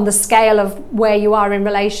 on the scale of where you are in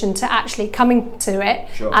relation to actually coming to it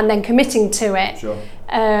and then committing to it. Sure.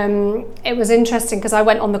 It was interesting because I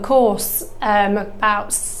went on the course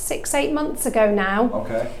about 6-8 months ago now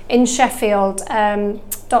in Sheffield.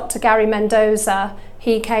 Dr. Gary Mendoza,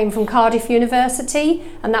 he came from Cardiff University,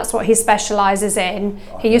 and that's what he specialises in.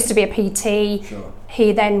 He used to be a PT. Sure.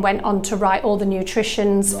 He then went on to write all the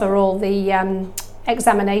nutritions for all the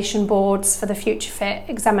examination boards for the Future Fit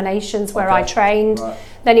examinations where I trained. Right.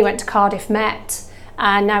 Then he went to Cardiff Met,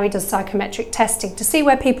 and now he does psychometric testing to see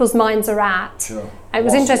where people's minds are at. Sure. It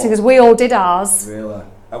was interesting because we all did ours. Really?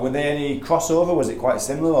 Were there any crossover? Was it quite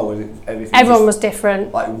similar, or was it everything? Everyone was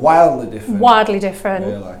different. Like wildly different? Wildly different.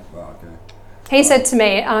 Really? Right, okay. He said to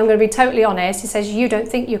me, and I'm going to be totally honest, he says, you don't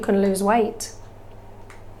think you can lose weight?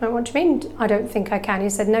 I went, what do you mean I don't think I can? He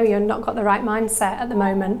said, no, you've not got the right mindset at the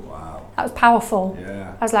moment. Wow. That was powerful.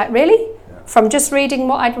 Yeah. I was like, really? Yeah. From just reading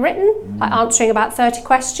what I'd written, like answering about 30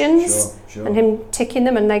 questions Sure. and him ticking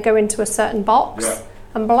them, and they go into a certain box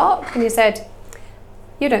and block. And he said,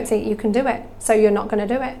 you don't think you can do it, so you're not going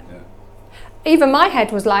to do it. Yeah. Even my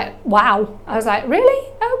head was like, wow. I was like, really?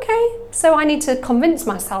 Okay. So I need to convince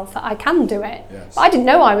myself that I can do it. Yes. But I didn't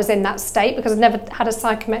know I was in that state because I'd never had a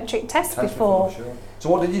psychometric test before. Sure. So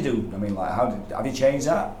what did you do? I mean, like, have you changed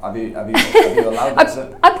that? Have you allowed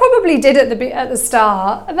that? I probably did at the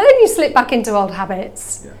start, but then you slip back into old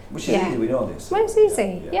habits. Yeah. Which is easy, we know this. Well, it's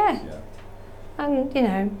easy, yeah. And, you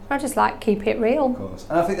know, I just like keep it real. Of course.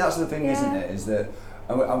 And I think that's the thing, isn't it, is that,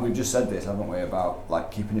 and we've just said this, haven't we, about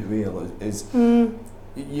like keeping it real, is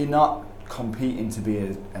you're not competing to be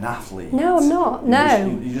an athlete. No, I'm not.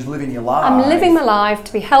 You're just living your life. I'm living my life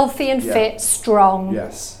to be healthy and fit, strong.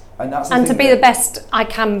 Yes. And that's to be the best I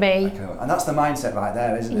can be. And that's the mindset right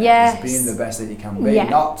there, isn't it? Yes. It's being the best that you can be.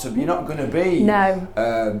 Yeah. You're not going to be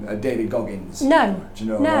a David Goggins. No. Do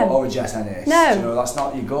you know? No. Or a Jess Ennis. No. Do you know, that's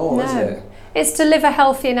not your goal, is it? It's to live a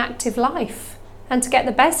healthy and active life, and to get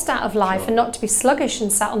the best out of life, and not to be sluggish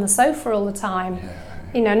and sat on the sofa all the time. Yeah.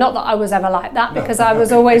 You know, not that I was ever like that, because I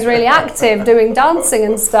was always really active doing dancing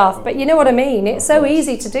and stuff, but you know what I mean? It's so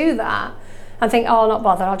easy to do that and think, oh, I'll not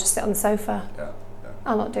bother, I'll just sit on the sofa. Yeah.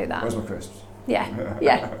 I'll not do that. Where's my crisps? Yeah.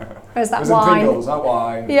 Where's that Where's wine? Pringles, that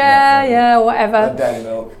wine. Yeah, whatever. And dairy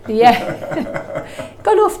milk. Yeah.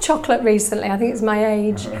 Gone off chocolate recently, I think it's my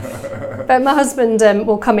age. But my husband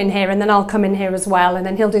will come in here, and then I'll come in here as well, and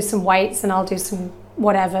then he'll do some weights and I'll do some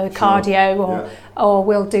whatever, cardio, or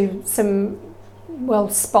we'll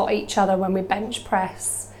spot each other when we bench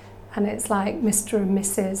press. And it's like Mr. and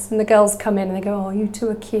Mrs. And the girls come in and they go, oh, you two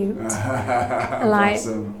are cute. Like,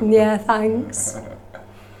 yeah, thanks.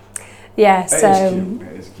 Yeah, It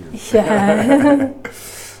is cute. Yeah.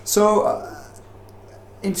 So,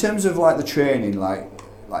 in terms of like the training,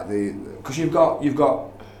 because you've got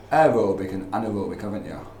aerobic and anaerobic, haven't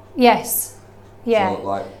you? Yes. Yeah.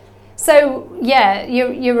 So, So yeah, your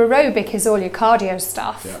aerobic is all your cardio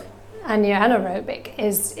stuff, and your anaerobic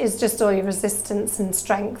is just all your resistance and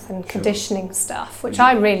strength and conditioning stuff, which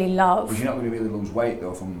I really love. But you're not going to really lose weight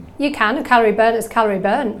though from... You can. A calorie burn is calorie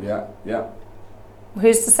burn. Yeah.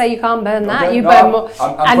 Who's to say you can't burn that? Okay, You burn more.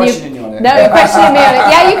 I'm questioning you on it. No, you're questioning me on it.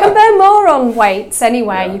 Yeah, you can burn more on weights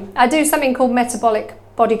anyway. I do something called metabolic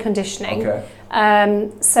body conditioning. Okay.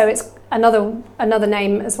 So it's another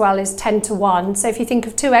name as well is 10 to 1. So if you think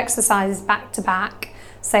of 2 exercises back to back,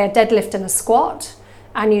 say a deadlift and a squat,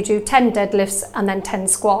 and you do 10 deadlifts and then 10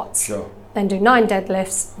 squats. Sure. Then do 9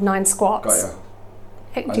 deadlifts, 9 squats.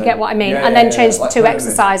 Got you. Do you get what I mean? Yeah, and then change the like 2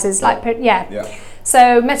 exercises. Yeah.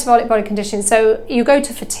 So metabolic body conditioning. So you go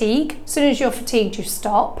to fatigue. As soon as you're fatigued, you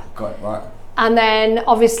stop. Got it, right. And then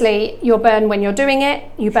obviously you'll burn when you're doing it.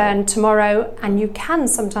 You burn tomorrow, and you can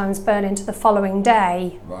sometimes burn into the following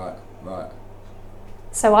day. Right.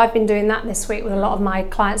 So I've been doing that this week with a lot of my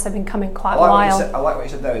clients. They've been coming quite a while. I like what you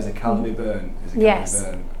said there, is a calorie burn.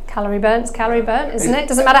 Calorie burn's calorie burn, isn't it?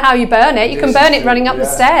 Doesn't matter how you burn it. You can burn it running up the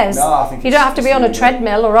stairs. No, I think you don't have to be on a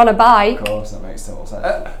treadmill or on a bike. Of course, that makes total sense.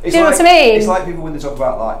 Do you know what I mean? It's like people when they talk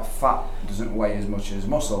about like fat doesn't weigh as much as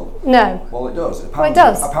muscle. No. Well, it does. A pound of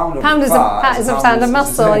fat is a pound of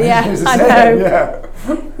muscle. Yeah, I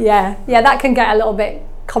know. Yeah, that can get a little bit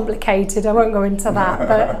complicated. I won't go into that,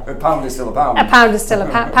 but a pound is still a pound. A pound is still a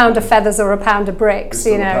pound of feathers or a pound of bricks. It's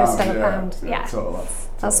still it's still a pound. Yeah. Totally.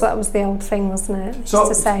 That's what was the old thing, wasn't it? So,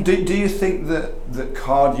 to say. Do you think that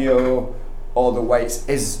cardio or the weights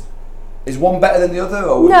is one better than the other,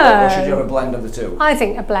 or should you have a blend of the two? I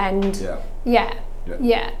think a blend. Yeah.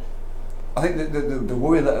 I think the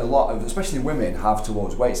worry that a lot of, especially women, have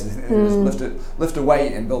towards weights is they lift a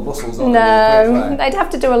weight and build muscles. No, they'd have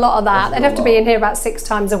to do a lot of that. They'd have to be in here about 6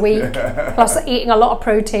 times a week, plus eating a lot of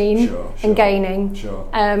protein and gaining. Sure.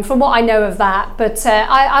 From what I know of that, but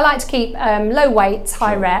I like to keep low weights,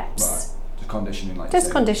 high reps. Right. Just conditioning, like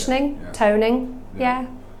just conditioning, toning,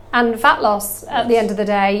 and fat loss at the end of the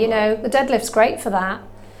day. You know, the deadlift's great for that,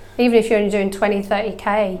 even if you're only doing 20,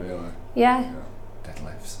 30k. Really? Yeah.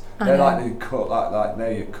 Deadlifts. They're like the core, like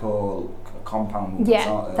they're your core compound movements,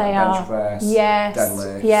 aren't they? They like are. Bench press,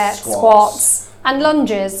 deadlift, squats. And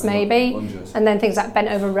lunges, maybe. Lunges. And then things like bent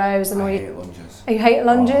over rows and all. I hate lunges. You hate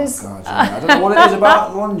lunges? Oh, God, I don't know what it is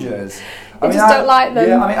about lunges. I don't like them.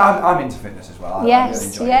 Yeah, I mean, I'm into fitness as well.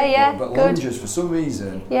 Yes, I really enjoy it, but good. lunges, for some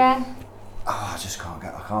reason, I just can't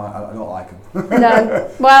I don't like them. No,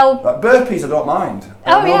 well... Like burpees, I don't mind.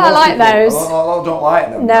 I like those. A lot don't like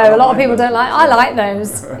them. No, a lot of people don't like... I like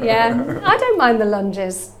those, I don't mind the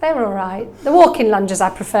lunges. They're all right. The walking lunges I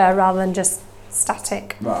prefer rather than just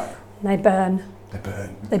static. Right. They burn. They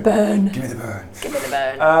burn. Give me the burn. Give me the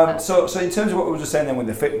burn. So in terms of what we were just saying then with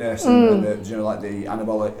the fitness and the, like the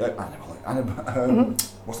anabolic,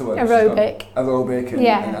 what's the word? Aerobic. Aerobic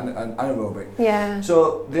and anaerobic. Yeah.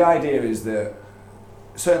 So the idea is that,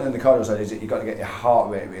 certainly in the cardio side, is that you've got to get your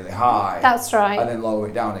heart rate really high. That's right. And then lower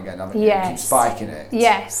it down again. Keep spiking it.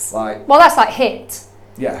 Yes. Well, that's like HIIT.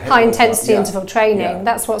 Yeah. High intensity interval training. Yeah.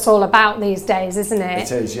 That's what it's all about these days, isn't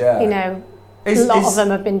it? It is, yeah. You know, a lot of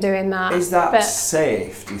them have been doing that. Is that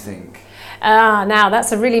safe, do you think? Now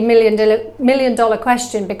that's a really million dollar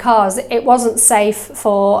question, because it wasn't safe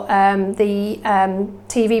for the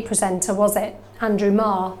TV presenter, was it? Andrew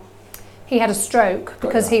Marr. He had a stroke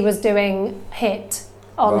because he was doing HIIT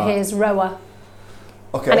on his rower.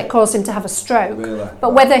 Okay. And it caused him to have a stroke. Really?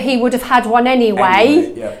 But whether he would have had one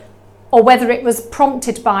anyway or whether it was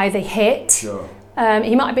prompted by the HIIT,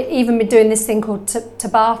 he might have even been doing this thing called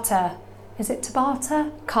Tabata. Is it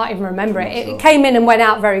Tabata? Can't even remember it. It came in and went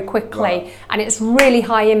out very quickly, and it's really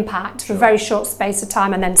high impact for a very short space of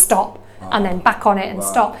time, and then stop, and then back on it and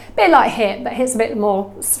stop. A bit like HIIT, but HIIT's a bit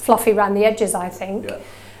more fluffy around the edges, I think.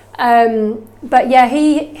 But yeah,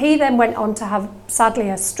 he then went on to have, sadly,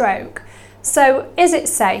 a stroke. So is it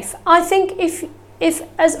safe? I think if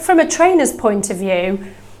as from a trainer's point of view,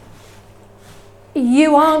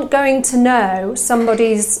 you aren't going to know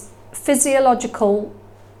somebody's physiological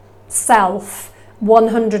self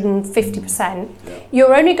 150%.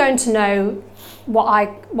 You're only going to know what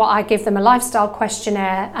I give them, a lifestyle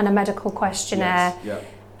questionnaire and a medical questionnaire,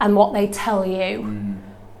 and what they tell you.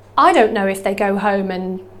 I don't know if they go home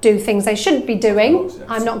and do things they shouldn't be doing.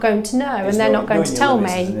 I'm not going to know, and they're not going to tell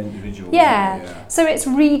me. So it's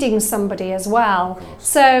reading somebody as well.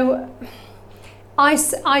 So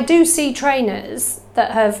I do see trainers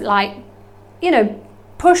that have, like, you know,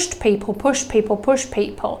 pushed people,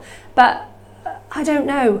 but I don't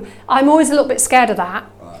know. I'm always a little bit scared of that.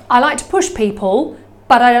 I like to push people,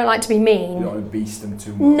 but I don't like to be mean. You don't want to beast them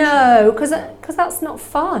too much. No, because that's not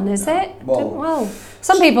fun, is it? Well,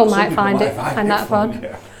 some people might find that fun.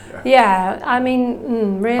 Yeah, I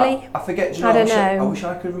mean, really? I forget. I don't know. I wish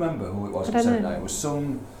I could remember who it was. It was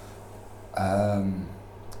some.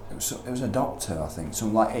 It was a doctor, I think,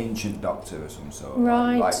 some like ancient doctor or some sort.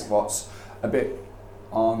 Right. Like what's a bit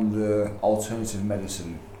on the alternative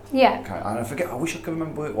medicine. Yeah. Kind. And I forget. I wish I could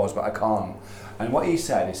remember who it was, but I can't. And what he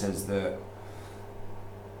says that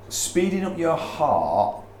speeding up your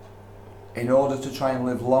heart in order to try and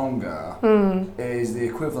live longer is the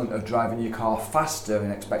equivalent of driving your car faster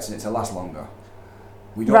and expecting it to last longer.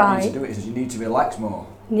 We don't need to do it. He says you need to relax more.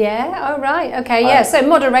 Yeah, oh right, okay, yeah, so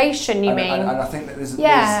moderation you mean. And I think that there's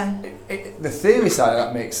the theory side of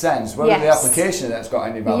that makes sense, whether the application of that's got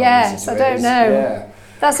any value. Yes, I don't know. Yeah.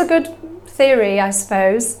 That's a good theory, I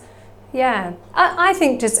suppose. Yeah, I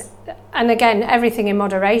think just, and again, everything in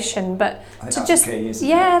moderation, but to just, the key, isn't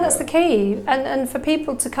it? That's the key. And for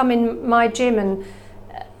people to come in my gym and,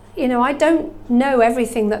 you know, I don't know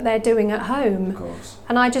everything that they're doing at home. Of course.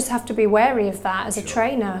 And I just have to be wary of that as a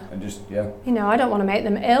trainer. And just, you know, I don't want to make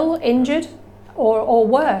them ill, injured, or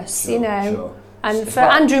worse, you know. And for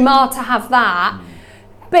Andrew Marr to have that,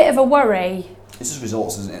 bit of a worry. It's just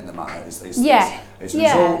results, isn't it, that matter? It's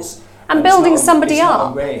results. And building somebody up.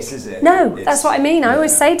 It's not a race, is it? No, that's what I mean. I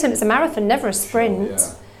always say to them, it's a marathon, never a sprint.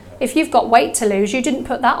 If you've got weight to lose, you didn't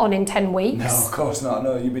put that on in 10 weeks. No, of course not.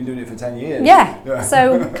 No, you've been doing it for 10 years. Yeah.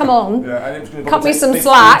 So come on. Cut me some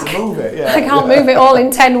slack. To move it. I can't move it all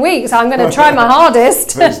in 10 weeks. I'm going to try my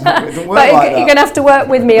hardest. But you're going to have to work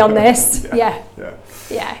with me on this. Yeah.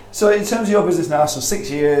 So in terms of your business now, so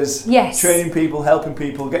 6 years, training people, helping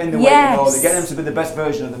people, getting the weight in order, getting them to be the best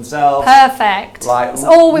version of themselves. Perfect. That's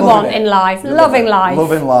all we want in life. Loving life.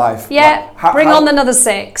 Loving life. Yeah. Bring on another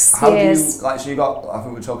 6 years. So you got, I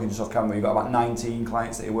think we're talking just off camera, you got about 19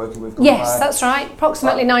 clients that you're working with. Yes, that's right.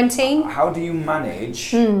 Approximately 19. How do you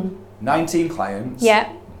manage 19 clients?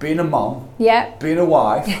 Being a mom. Being a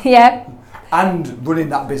wife. And running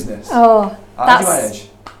that business. Oh, how do you manage?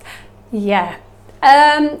 Yeah.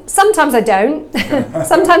 Sometimes I don't.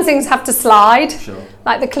 Sometimes things have to slide,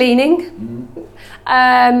 like the cleaning.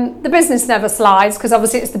 The business never slides because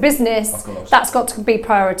obviously it's the business. Of course. That's got to be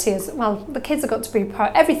priority as well. The kids have got to be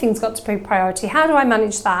everything's got to be priority. How do I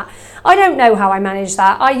manage that? I don't know how I manage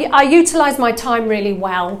that. I utilise my time really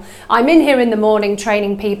well. I'm in here in the morning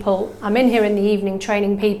training people. I'm in here in the evening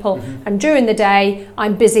training people, and during the day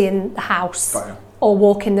I'm busy in the house or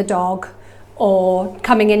walking the dog, or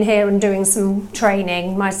coming in here and doing some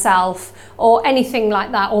training myself, or anything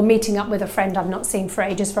like that, or meeting up with a friend I've not seen for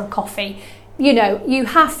ages for a coffee. You know, you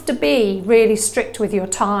have to be really strict with your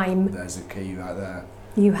time. There's a key right there.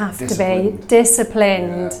 You have to be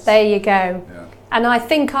disciplined. Yes. There you go. Yeah. And I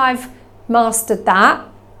think I've mastered that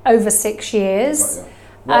over 6 years.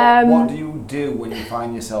 What do you do when you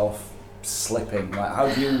find yourself slipping? Like, how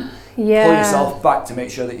do you pull yourself back to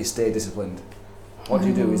make sure that you stay disciplined? What do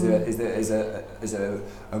you do? Is there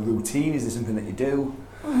a routine? Is there something that you do?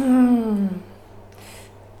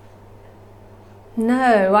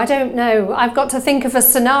 No, I don't know. I've got to think of a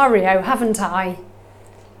scenario, haven't I?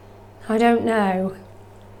 I don't know.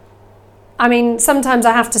 I mean, sometimes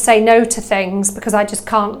I have to say no to things because I just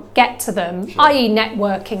can't get to them, i.e.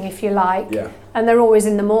 networking, if you like. And they're always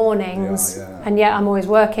in the mornings, and yet I'm always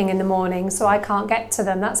working in the mornings, so I can't get to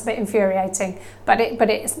them. That's a bit infuriating. But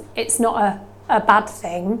it's not a bad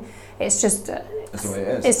thing. It's just that's the way it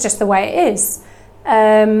is. It's just the way it is.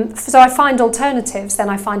 So I find alternatives. Then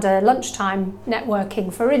I find a lunchtime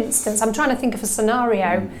networking, for instance. I'm trying to think of a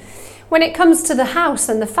scenario. When it comes to the house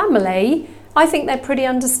and the family, I think they're pretty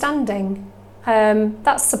understanding.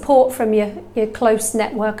 That's support from your close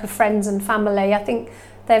network of friends and family. I think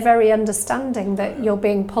they're very understanding that you're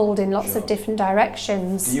being pulled in lots of different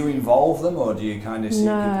directions. Do you involve them, or do you kind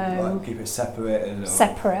of keep it separated?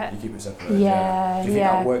 Separate. You keep it separated. Do you think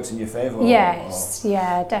that works in your favour? Yes,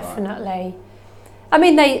 definitely. I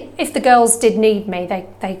mean, if the girls did need me,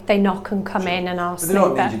 they knock and come in and ask me. But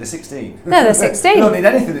they don't need you, they're 16. No, they're 16. They don't need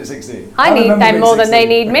anything at 16. I need them more than they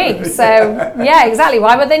need me. So, yeah, exactly.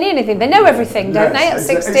 Why would they need anything? They know everything, don't they, at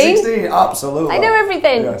 16? 16, absolutely. They know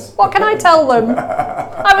everything. Yes. What can I tell them?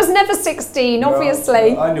 I was never 16,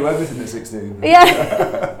 obviously. I knew everything at 16.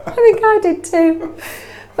 Yeah, I think I did too.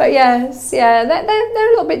 But yes, they're a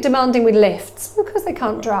little bit demanding with lifts because they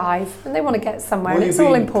can't drive and they want to get somewhere. And it's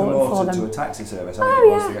all important for them. To a taxi service?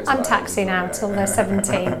 Oh yeah, I'm taxi now till they're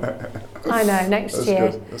 17. I know, next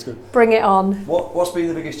year. That's good. Bring it on. What's been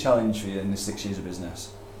the biggest challenge for you in the 6 years of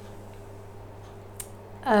business?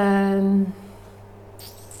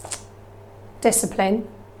 Discipline,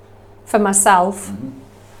 for myself.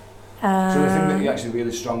 So the thing that you're actually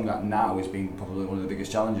really strong at now is being probably one of the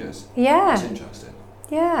biggest challenges. Yeah. That's interesting.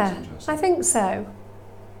 Yeah, I think so.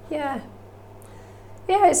 Yeah.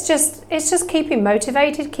 Yeah, it's just keeping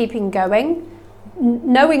motivated, keeping going,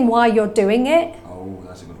 knowing why you're doing it. Oh,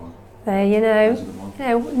 that's a good one. That's a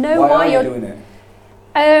good one. Know why you're doing it.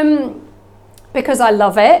 Because I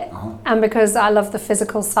love it, and because I love the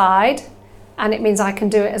physical side, and it means I can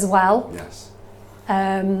do it as well. Yes.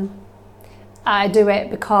 I do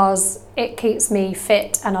it because it keeps me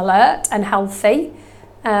fit and alert and healthy.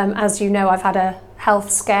 As you know, I've had a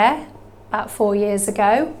health scare about 4 years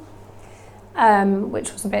ago,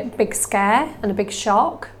 which was a big scare and a big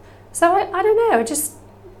shock. So I don't know, I just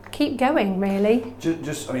keep going, really.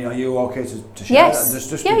 I mean, are you okay to share yes. that?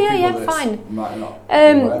 Just yeah, fine. Might not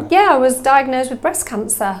I was diagnosed with breast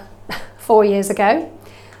cancer 4 years ago,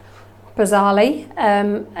 bizarrely,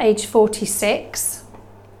 age 46.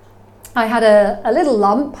 I had a little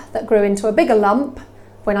lump that grew into a bigger lump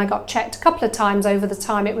when I got checked a couple of times over the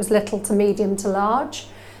time. It was little to medium to large,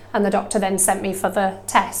 and the doctor then sent me for the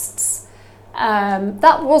tests.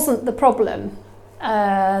 That wasn't the problem.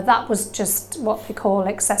 That was just what we call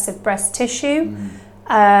excessive breast tissue.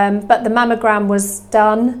 But the mammogram was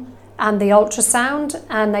done and the ultrasound,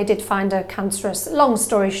 and they did find a cancerous, long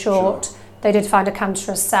story short, they did find a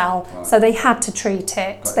cancerous cell. Right. So they had to treat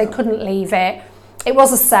it. They couldn't leave it. It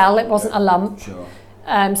was a cell, it wasn't a lump.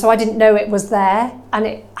 So I didn't know it was there, and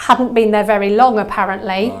it hadn't been there very long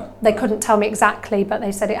apparently. They couldn't tell me exactly, but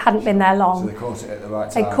they said it hadn't been there long. So they caught it at the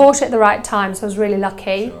right time? They caught it at the right time, so I was really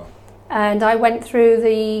lucky. And I went through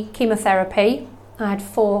the chemotherapy. I had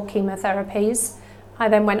 4 chemotherapies. I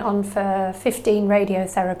then went on for 15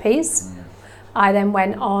 radiotherapies. I then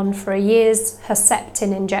went on for a year's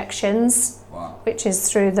Herceptin injections, which is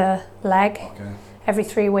through the leg. Every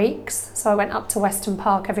 3 weeks. So I went up to Weston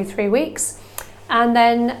Park every 3 weeks. And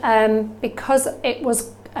then because it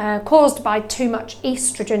was caused by too much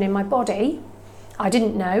estrogen in my body, I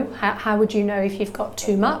didn't know. How would you know if you've got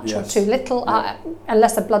too much or too little?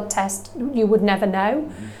 Unless a blood test, you would never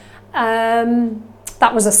know.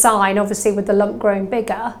 That was a sign, obviously, with the lump growing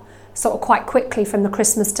bigger, sort of quite quickly from the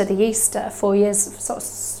Christmas to the Easter, 4 years, sort of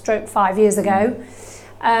stroke 5 years ago.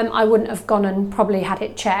 I wouldn't have gone and probably had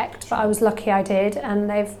it checked, but I was lucky I did,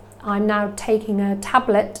 and I'm now taking a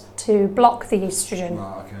tablet to block the estrogen,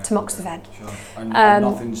 tamoxifen. And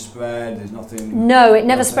nothing spread, there's nothing... No, it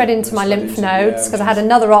never spread into my lymph nodes, because I had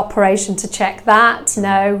another operation to check that.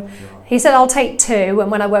 No. He said, I'll take 2,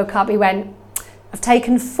 and when I woke up he went, I've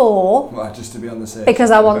taken 4, just to be on the safe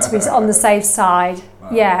because I want to be on the safe side.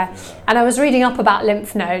 Yeah, and I was reading up about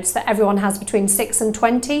lymph nodes, that everyone has between 6 and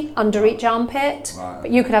 20 under each armpit,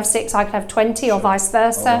 but you could have 6, I could have 20, or vice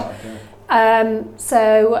versa.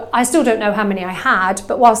 So I still don't know how many I had,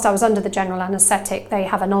 but whilst I was under the general anaesthetic, they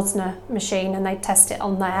have an OSNA machine and they test it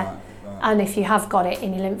on there. And if you have got it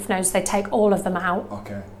in your lymph nodes, they take all of them out.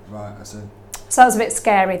 I see. So that was a bit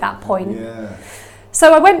scary at that point.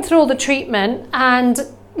 So I went through all the treatment, and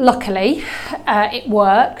luckily it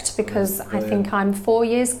worked, because I think I'm 4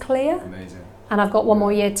 years clear. Amazing. And I've got 1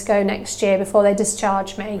 more year to go next year before they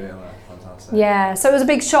discharge me. Really? Fantastic. Yeah, so it was a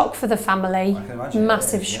big shock for the family. I can imagine.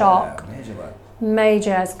 Massive shock.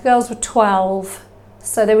 Major. The girls were 12,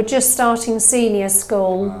 so they were just starting senior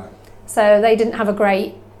school. So they didn't have a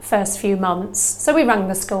great first few months. So we rang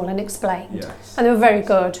the school and explained. And they were very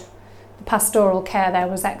good. The pastoral care there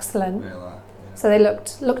was excellent. So they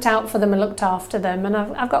looked out for them and looked after them, and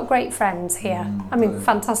I've got great friends here. I mean,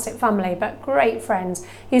 fantastic family, but great friends.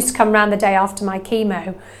 Used to come round the day after my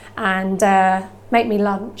chemo and make me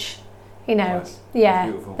lunch.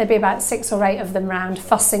 There'd be about 6 or 8 of them round,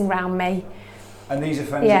 fussing round me. And these are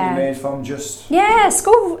friends that you made from just...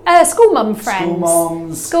 school mum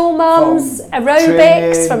friends. School mums, training,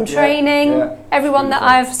 aerobics, from training. Everyone that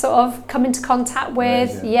beautiful. I've sort of come into contact with.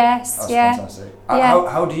 Amazing. That's fantastic.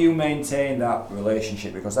 How do you maintain that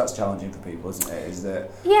relationship? Because that's challenging for people, isn't it? Is that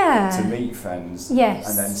to meet friends and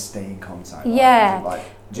then stay in contact?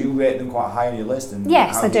 Do you rate them quite high on your list? And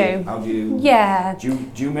yes, I do. How do you?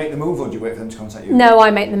 Do you make the move, or do you wait for them to contact you? No, I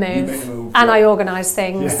make the move. You make the move, and I organise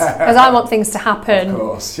things, because I want things to happen. Of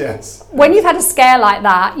course, yes. When you've had a scare like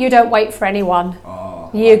that, you don't wait for anyone.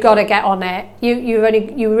 You've got to get on it.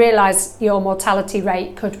 You realise your mortality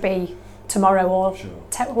rate could be tomorrow or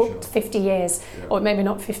 50 years, or maybe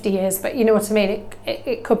not 50 years, but you know what I mean?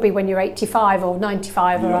 It could be when you're 85 or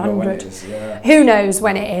 95 or 100. Who knows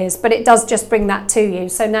when it is, but it does just bring that to you.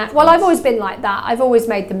 So now, well, I've always been like that. I've always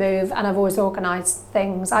made the move, and I've always organised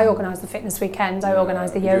things. I organise the fitness weekends, I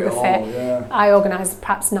organise the yoga fit, I organise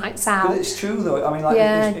perhaps nights out. But it's true though, I mean,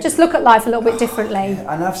 like, just look at life a little bit differently.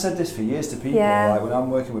 And I've said this for years to people, like when I'm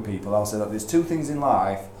working with people, I'll say that there's two things in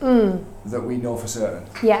life that we know for certain.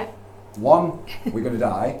 Yeah. One, we're going to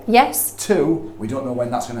die. Yes. Two, we don't know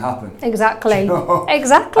when that's going to happen. Exactly. You know?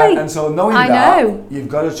 Exactly. And so knowing that, you've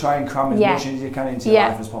got to try and cram as much as you can into your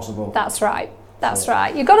life as possible. That's right. That's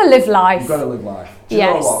right. You've got to live life. You've got to live life. Do you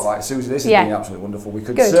know what, like, Suzy, this has been absolutely wonderful. We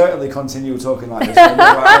could certainly continue talking like this for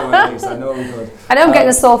another hour at least. I know we could. I know I'm getting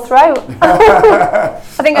a sore throat. I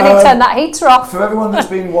think I need to turn that heater off. For everyone that's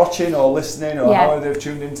been watching or listening or however they've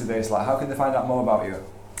tuned into this, like, how can they find out more about you?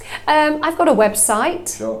 I've got a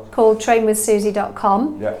website called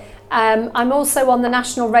trainwithsuzy.com. Yeah. I'm also on the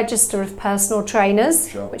National Register of Personal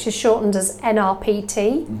Trainers, which is shortened as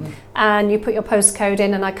NRPT, and you put your postcode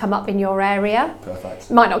in and I come up in your area.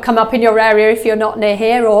 Perfect. Might not come up in your area if you're not near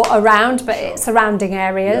here or around, but it's surrounding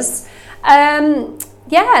areas. And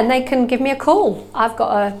they can give me a call. I've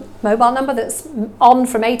got a mobile number that's on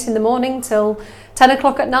from 8 in the morning till 10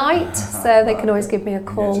 o'clock at night, so they can always give me a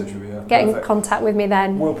call. Get in contact with me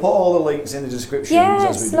then. We'll put all the links in the description.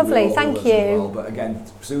 Yes, lovely, thank you. But again,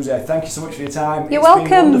 Suzy, thank you so much for your time. You're welcome.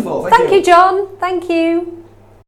 Been wonderful. Thank you, John. Thank you.